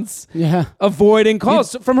 2 months avoiding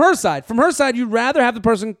calls from her side? From her side, you'd rather have the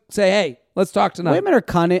person say, hey, let's talk tonight. Women are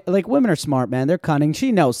cunning. Like, women are smart, man. They're cunning.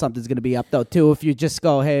 She knows something's going to be up, though, too. If you just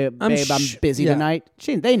go, hey, babe, I'm busy tonight.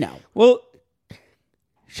 They know. Well,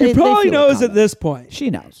 She probably knows at this point. She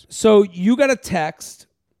knows. So you got a text.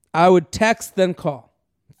 I would text, then call.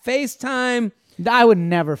 FaceTime. I would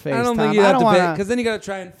never FaceTime. I don't think you have to fake, because then you got to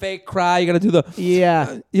try and fake cry. You got to do the you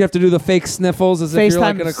have to do the fake sniffles as if you're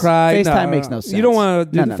like going to cry. FaceTime makes no sense. You don't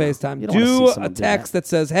want to do the FaceTime. Do a text that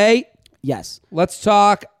says, "Hey, yes, let's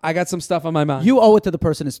talk. I got some stuff on my mind." You owe it to the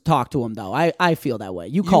person to talk to him, though. I feel that way.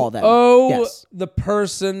 You call them. The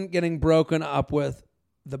person getting broken up with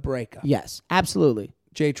the breakup. Yes, absolutely.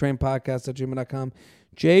 JTrainPodcast@gmail.com.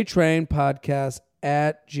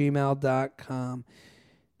 JTrainPodcast@gmail.com.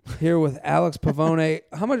 Here with Alex Pavone.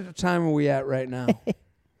 How much time are we at right now?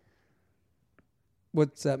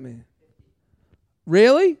 What's that mean?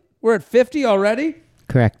 Really? We're at 50 already?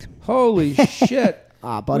 Correct. Holy shit.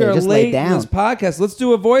 Buddy, we're just late lay down. in this podcast. Let's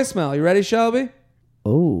do a voicemail. You ready, Shelby?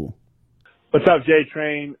 Oh. What's up,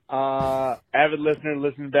 J-Train? Avid listener,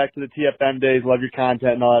 listening back to the TFM days, love your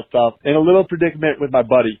content and all that stuff. In a little predicament with my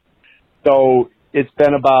buddy. So it's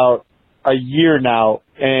been about a year now,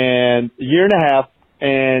 and a year and a half,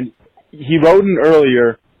 and he wrote in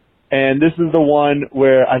earlier, and this is the one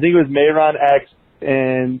where I think it was Mayron X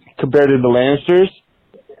and compared to the Lannisters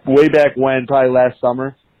way back when, probably last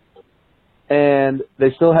summer. And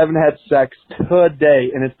they still haven't had sex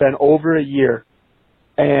today, and it's been over a year.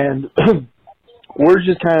 And we're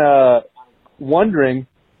just kind of wondering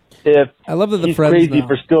if I love that the he's friends crazy now.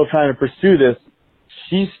 for still trying to pursue this.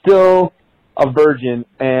 She's still a virgin,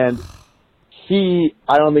 and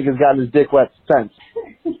I don't think has gotten his dick wet since.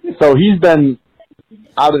 So he's been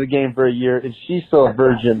out of the game for a year, and she's still a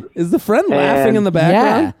virgin. Is the friend laughing in the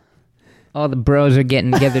background? Yeah. All the bros are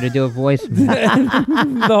getting together to do a voice.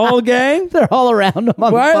 The whole gang? They're all around him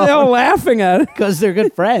on Why the phone. are they all laughing at it? Because they're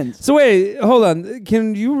good friends. So wait, hold on.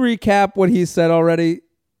 Can you recap what he said already?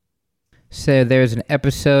 So there's an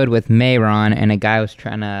episode with Mayron, and a guy was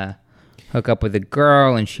trying to hook up with a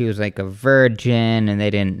girl, and she was like a virgin, and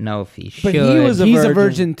they didn't know if he should. But he was He's a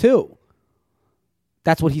virgin too.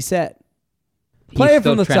 That's what he said. Play it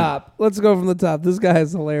from the top. Let's go from the top. This guy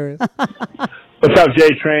is hilarious. What's up,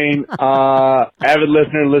 J-Train? Avid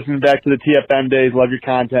listener, listening back to the TFM days, love your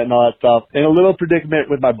content and all that stuff. In a little predicament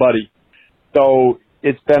with my buddy. So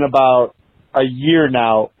it's been about a year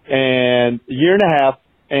now, and a year and a half,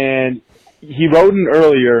 and he wrote in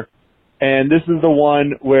earlier, and this is the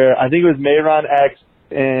one where I think it was Mayron X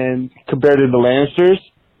and compared to the Lannisters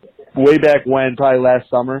way back when, probably last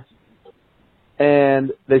summer.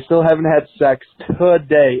 And they still haven't had sex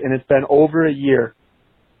today, and it's been over a year.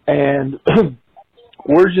 And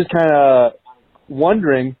we're just kind of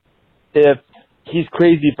wondering if he's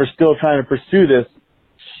crazy for still trying to pursue this.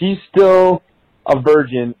 She's still a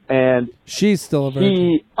virgin, and she's still a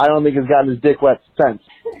virgin. I don't think has gotten his dick wet since.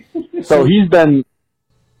 So he's been...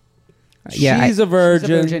 She's a virgin. She's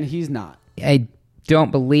a virgin. He's not. I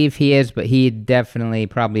don't believe he is, but he definitely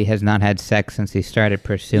probably has not had sex since he started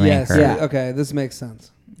pursuing her. Yeah. Okay, this makes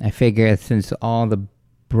sense. I figure since all the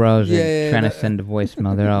bros are trying to send a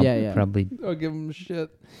voicemail, they're all probably... I'll give him shit.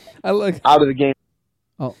 I like out of the game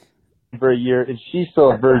for a year, and she's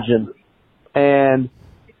still a virgin. And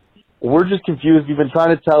we're just confused. We've been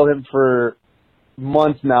trying to tell him for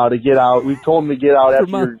months now to get out. We've told him to get out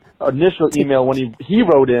after your initial email when he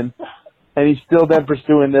wrote in, and he's still been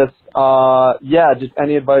pursuing this. Just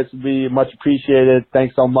any advice would be much appreciated.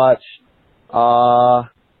 Thanks so much. Have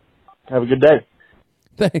a good day.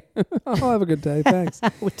 I'll have a good day. Thanks.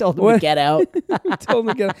 We told him to get out. Told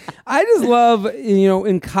him to get out. I just love,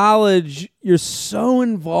 in college, you're so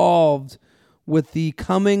involved with the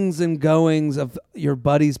comings and goings of your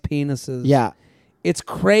buddies' penises. Yeah. It's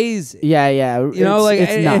crazy. Yeah.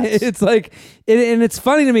 It's nuts. It's like, and it's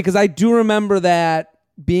funny to me because I do remember that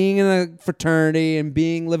being in a fraternity and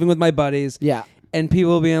living with my buddies. Yeah. And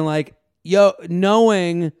people being like,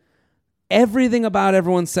 knowing everything about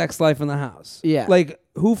everyone's sex life in the house. Yeah. Like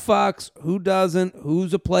who fucks, who doesn't,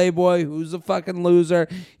 who's a playboy, who's a fucking loser.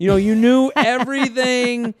 You knew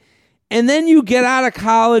everything. And then you get out of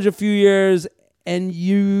college a few years and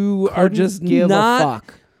you are just not... a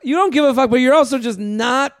fuck. You don't give a fuck, but you're also just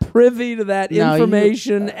not privy to that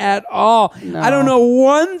information at all. No. I don't know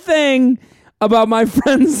one thing about my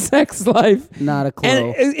friend's sex life. Not a clue.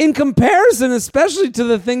 And in comparison, especially to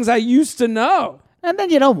the things I used to know. And then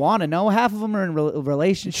you don't want to know. Half of them are in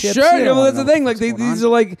relationships. Sure, that's the thing. Like these are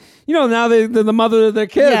like, now they're the mother of their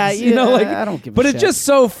kids. Yeah, I don't give a shit. But it's just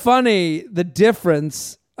so funny, the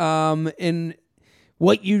difference in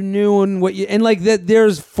what you knew and what you... And like that,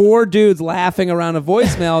 there's 4 dudes laughing around a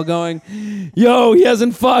voicemail going, yo, he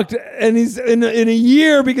hasn't fucked and he's in a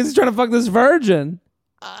year because he's trying to fuck this virgin.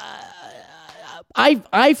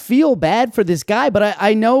 I feel bad for this guy, but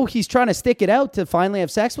I know he's trying to stick it out to finally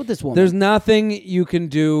have sex with this woman. There's nothing you can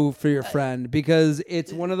do for your friend because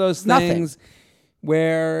it's one of those things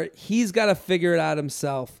where he's got to figure it out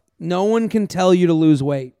himself. No one can tell you to lose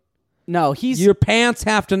weight. No, your pants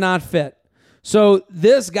have to not fit. So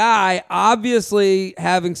this guy, obviously,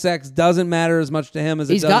 having sex doesn't matter as much to him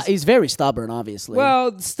as it does. He's very stubborn, obviously.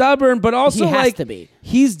 Well, stubborn, but also he has to be.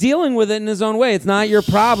 He's dealing with it in his own way. It's not your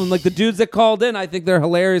problem. Like the dudes that called in, I think they're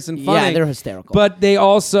hilarious and funny. Yeah, they're hysterical. But they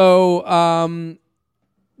also,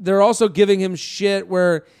 they're also giving him shit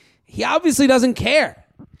where he obviously doesn't care.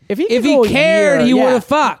 If he cared, he would have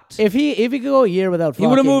fucked. If he could go a year without fucking, he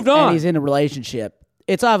would have moved on. And he's in a relationship,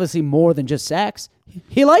 it's obviously more than just sex.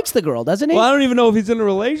 He likes the girl, doesn't he? Well, I don't even know if he's in a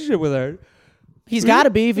relationship with her. He's got to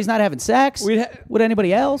be if he's not having sex with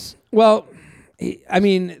anybody else. Well, I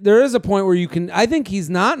mean, there is a point where you can... I think he's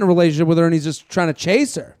not in a relationship with her and he's just trying to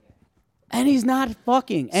chase her. And he's not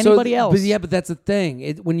fucking anybody else. But that's the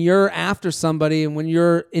thing. When you're after somebody and when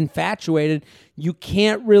you're infatuated, you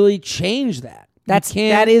can't really change that.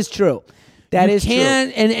 That is true. That is true.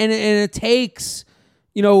 And it takes...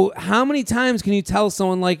 how many times can you tell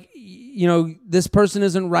someone like... this person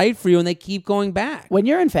isn't right for you and they keep going back. When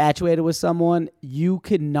you're infatuated with someone,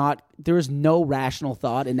 there is no rational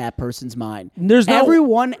thought in that person's mind.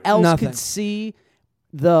 Everyone else could see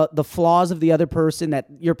the flaws of the other person that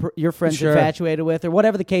your friend's infatuated with or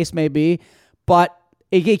whatever the case may be, but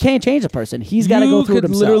he can't change a person. He's got to go through it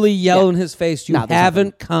himself. You could literally yell in his face, you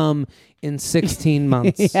haven't come in 16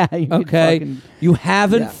 months. Yeah, okay? You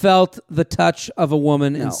haven't felt the touch of a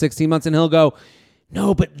woman in 16 months, and he'll go...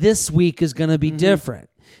 No, but this week is going to be different.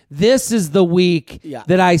 This is the week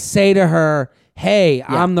that I say to her, hey,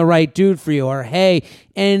 I'm the right dude for you, or hey,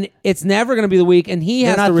 and it's never going to be the week, and he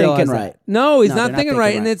has to realize that. Right. No, he's not thinking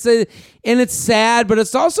right, and it's sad, but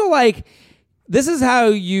it's also like this is how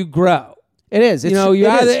you grow. It is.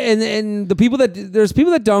 And the people there's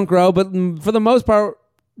people that don't grow, but for the most part,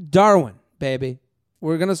 Darwin, baby,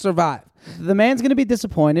 we're going to survive. The man's going to be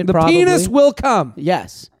disappointed. The probably. penis will come.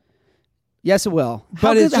 Yes. Yes, it will.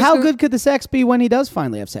 But how good could the sex be when he does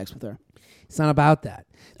finally have sex with her? It's not about that.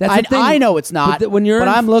 That's the thing. I know it's not. But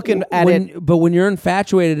I'm looking at it. But when you're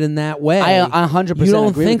infatuated in that way, I 100% you don't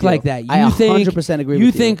agree think with you. like that. I 100% agree with you.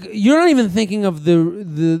 You think you're not even thinking of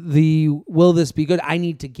the will this be good? I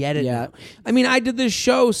need to get it now. I mean, I did this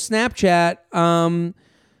show Snapchat.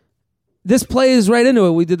 This plays right into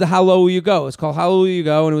it. We did the How Low Will You Go? It's called How Low Will You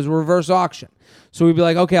Go, and it was a reverse auction. So we'd be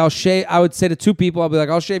like, okay, I'll shave. I would say to two people, I'll be like,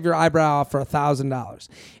 I'll shave your eyebrow off for $1,000.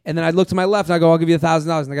 And then I'd look to my left and I go, I'll give you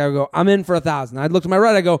 $1,000. And the guy would go, I'm in for $1,000. I'd look to my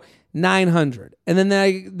right, I go, 900. And then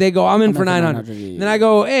they go, I'm in for 900. And then I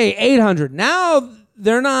go, hey, 800. Now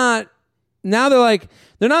they're not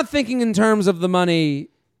thinking in terms of the money.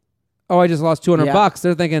 Oh, I just lost $200.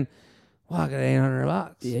 They're thinking, well, I got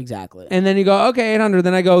 $800. Yeah, exactly. And then you go, okay, 800.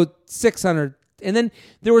 Then I go 600. And then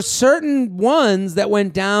there were certain ones that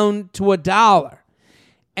went down to $1.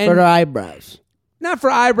 And for their eyebrows. Not for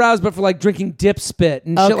eyebrows, but for like drinking dip spit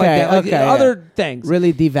and shit like that. Like other things.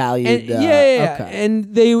 Really devalued. And, Okay.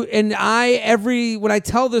 And when I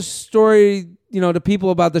tell this story, to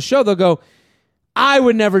people about the show, they'll go, I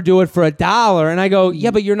would never do it for $1. And I go,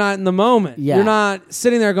 yeah, but you're not in the moment. Yeah. You're not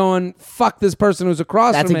sitting there going, fuck this person who's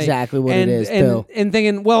across from me. That's exactly what it is, too. And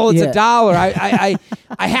thinking, well, it's $1.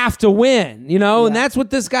 I have to win, And that's what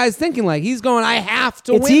this guy's thinking. Like, he's going, I have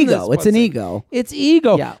to win. It's ego. It's an ego. It's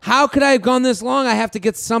ego. Yeah. How could I have gone this long? I have to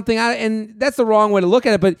get something out of it. And that's the wrong way to look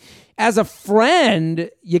at it. But as a friend,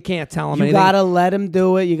 you can't tell him anything. You gotta let him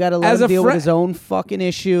do it. You gotta let him deal with his own fucking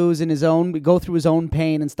issues and go through his own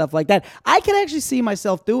pain and stuff like that. I could actually see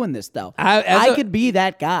myself doing this though. I could be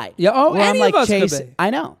that guy. Yeah. Oh, any of us could be. I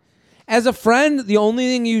know. As a friend, the only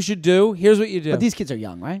thing you should do, here's what you do. But these kids are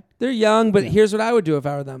young, right? They're young, but here's what I would do if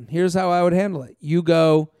I were them. Here's how I would handle it. You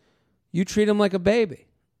treat them like a baby.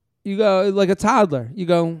 You go like a toddler. You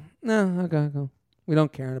go, no, okay, go. We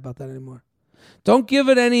don't care about that anymore. Don't give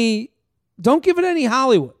it any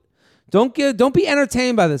Hollywood. Don't be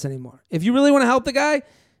entertained by this anymore. If you really want to help the guy,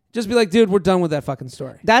 just be like, dude, we're done with that fucking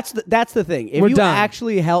story. That's the thing. If we're you done.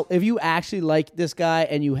 If you actually like this guy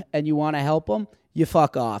and you want to help him, you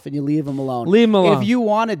fuck off and you leave him alone. Leave him alone. If you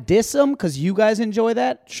want to diss him because you guys enjoy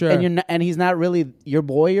that, sure, and he's not really your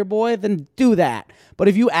boy, then do that. But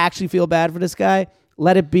if you actually feel bad for this guy,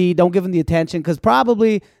 let it be. Don't give him the attention because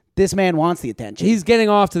probably this man wants the attention. He's getting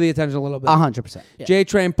off to the attention a little bit. 100%. Yeah.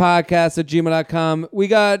 JTrainPodcast@gmail.com. We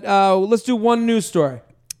got, let's do one news story.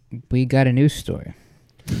 We got a news story.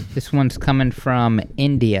 This one's coming from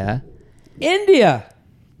India. India,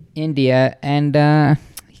 and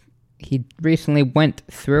he recently went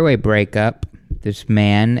through a breakup, this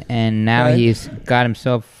man, and now he's got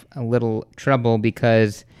himself a little trouble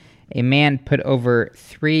because a man put over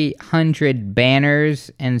 300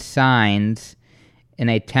 banners and signs in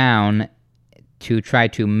a town to try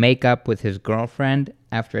to make up with his girlfriend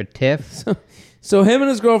after a tiff. So him and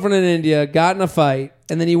his girlfriend in India got in a fight,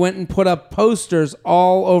 and then he went and put up posters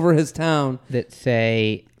all over his town that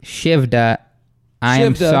say, Shivda, I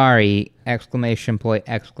am sorry, exclamation point,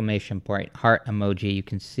 heart emoji. You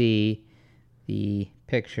can see the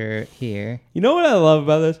picture here. You know what I love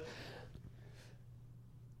about this?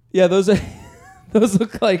 Yeah, those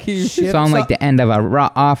look like he... It's on like the end of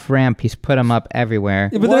a off-ramp. He's put them up everywhere.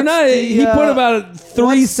 Yeah, but they're not... he put about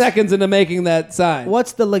 3 seconds into making that sign.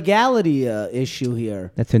 What's the legality issue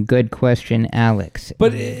here? That's a good question, Alex.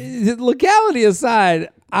 But legality aside,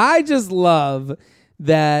 I just love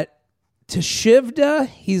that to Shivda,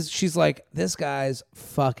 she's like, this guy's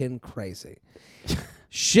fucking crazy.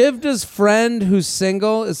 Shivda's friend who's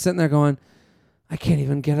single is sitting there going, I can't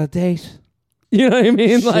even get a date. You know what I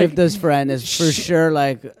mean? Shivda's friend is for sure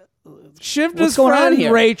like... Shivda's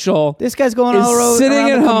friend, Rachel. This guy's going all over sitting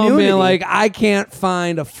at home community. being like, I can't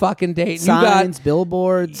find a fucking date. Signs,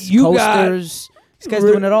 billboards, coasters. This guy's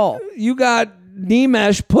doing it all. You got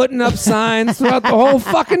Nimesh putting up signs throughout the whole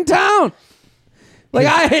fucking town. Like,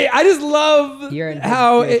 I just love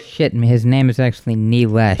how... Shit, his name is actually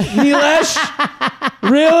Nilesh. Nilesh?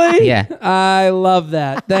 Really? Yeah. I love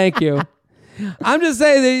that. Thank you. I'm just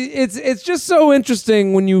saying that it's just so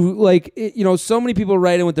interesting when you like so many people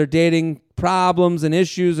write in with their dating problems and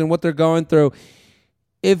issues and what they're going through.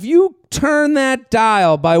 If you turn that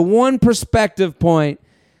dial by one perspective point,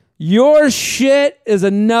 your shit is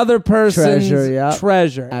another person's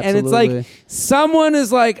treasure. Absolutely. And it's like someone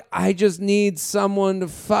is like, I just need someone to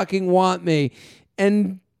fucking want me.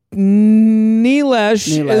 And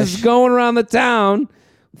Nilesh is going around the town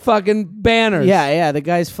fucking banners. Yeah, the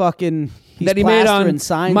guy's fucking... that he made on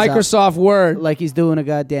Microsoft Word. Like he's doing a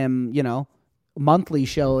goddamn, monthly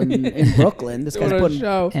show in Brooklyn. This guy's putting...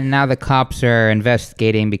 And now the cops are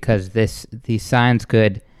investigating because these signs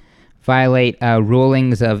could violate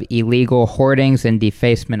rulings of illegal hoardings and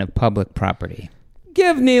defacement of public property.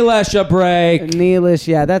 Give Nilesh a break. Nilesh,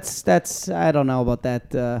 yeah, that's I don't know about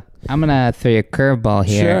that. I'm going to throw you a curveball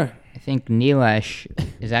here. Sure. I think Nilesh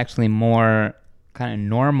is actually more kind of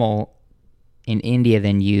normal in India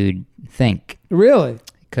than you'd think. Really?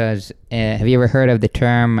 Because have you ever heard of the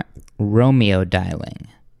term Romeo dialing?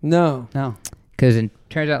 No. Because it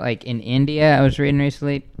turns out, like in India, I was reading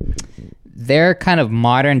recently, they're kind of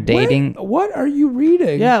modern dating. What are you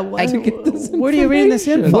reading? Yeah, where are you reading this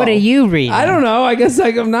info? What are you reading? I don't know. I guess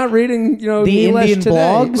I'm not reading, the Nilesh Indian today.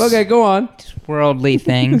 blogs. Okay, go on. Just worldly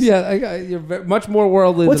things. Yeah, you're much more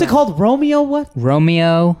worldly. What's it called? Romeo what?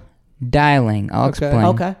 Romeo dialing. I'll explain.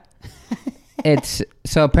 Okay. It's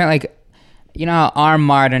so apparently, our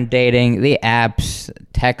modern dating, the apps,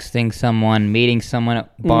 texting someone, meeting someone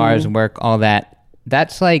at bars, work, all that.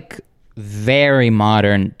 That's like very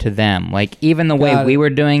modern to them. Like even the way we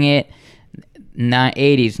were doing it,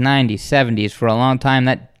 80s, 90s, 70s for a long time,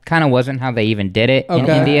 that kind of wasn't how they even did it in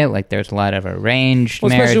India. Like there's a lot of arranged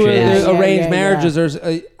marriages. Especially with arranged marriages.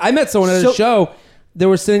 I met someone at a show. They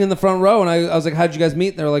were sitting in the front row, and I was like, how'd you guys meet?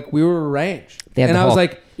 And they were like, we were arranged. And I was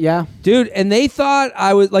like, yeah, dude. And they thought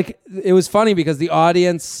I was like, it was funny because the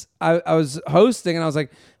audience, I was hosting, and I was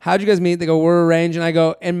like, how'd you guys meet? They go, we're arranged.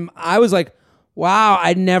 And I was like, wow,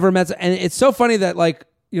 I'd never met. And it's so funny that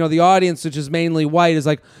the audience, which is mainly white, is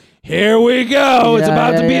like, here we go. It's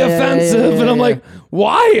about to be offensive. And I'm like,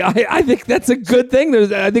 why? I think that's a good thing.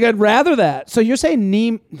 I think I'd rather that. So you're saying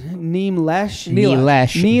Nilesh.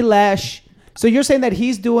 So you're saying that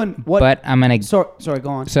he's doing what? But I'm going to... Sorry, go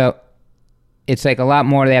on. So it's like a lot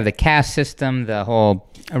more. They have the caste system, the whole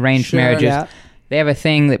arranged marriages. Yeah. They have a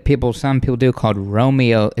thing that some people do called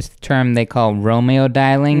Romeo. It's the term they call Romeo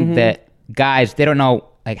dialing. That guys, they don't know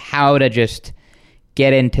like how to just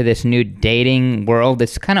get into this new dating world.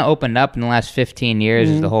 It's kind of opened up in the last 15 years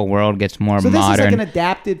as the whole world gets more modern. So this is like an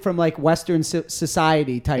adapted from like Western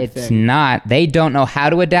society type thing. It's not. They don't know how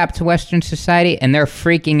to adapt to Western society, and their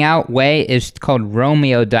freaking out way is called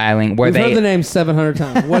Romeo dialing, where We've heard the name 700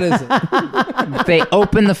 times. What is it? They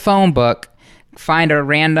open the phone book, find a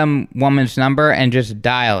random woman's number, and just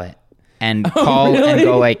dial it. And call and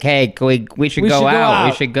go like, hey, we should go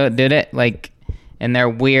out. We should go do it. Like, and they're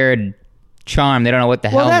weird... charm. They don't know what the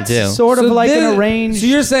hell to do. That's sort of like an arranged... So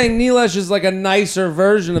you're saying Nilesh is like a nicer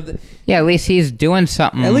version of the... Yeah, at least he's doing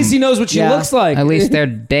something. At least he knows what she looks like. At least they're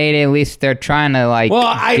dating. At least they're trying to like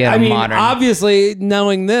I mean, modern... obviously,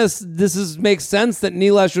 knowing this makes sense that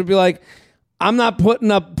Nilesh would be like, I'm not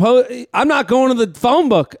putting up. I'm not going to the phone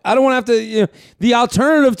book. I don't want to have to. The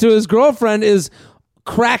alternative to his girlfriend is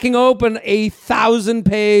cracking open a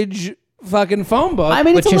 1,000-page fucking phone book. I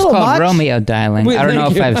mean, it's which a is little called much. Romeo dialing. I don't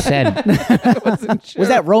know if I've said. Was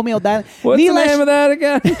that Romeo dialing? What's the name of that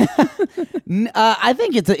again? I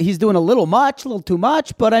think he's doing a little too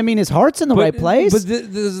much. But I mean, his heart's in the right place. But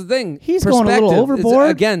this is the thing. He's going a little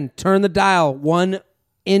overboard. Again, turn the dial 1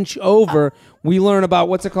 inch over. We learn about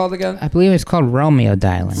what's it called again? I believe it's called Romeo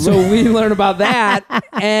dialing. So we learn about that,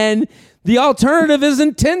 and the alternative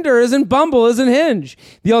isn't Tinder, isn't Bumble, isn't Hinge.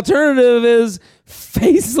 The alternative is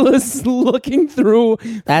faceless looking through,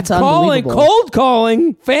 cold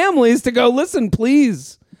calling families to go, listen,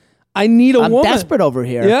 please, I need a woman. I'm desperate over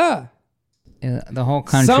here. Yeah. The whole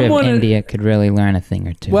country of India could really learn a thing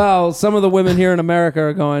or two. Well, some of the women here in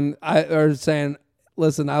America are saying,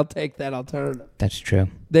 listen, I'll take that alternative. That's true.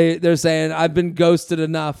 They're saying, I've been ghosted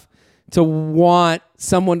enough to want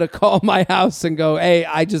someone to call my house and go, hey,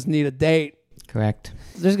 I just need a date. Correct.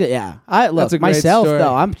 I look That's a great myself story.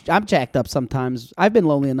 though. I'm jacked up sometimes. I've been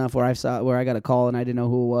lonely enough where I got a call and I didn't know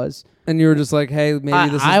who it was. And you were just like, hey,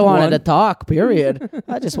 maybe this is I wanted one. to talk. Period.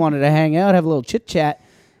 I just wanted to hang out, have a little chit chat.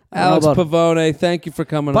 Alex Pavone, thank you for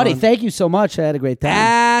coming buddy, on. thank you so much. I had a great time.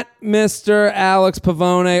 At Mr. Alex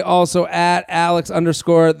Pavone, also at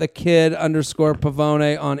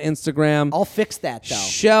Alex_the_kid_Pavone on Instagram. I'll fix that though.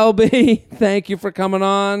 Shelby, thank you for coming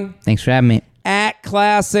on. Thanks for having me. At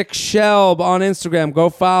Classic Shelb on Instagram. Go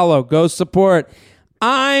follow. Go support.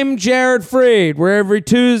 I'm Jared Freed. We're every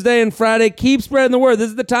Tuesday and Friday. Keep spreading the word. This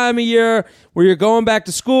is the time of year where you're going back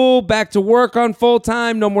to school, back to work on full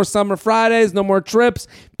time. No more summer Fridays. No more trips.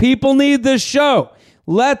 People need this show.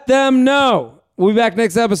 Let them know. We'll be back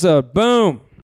next episode. Boom.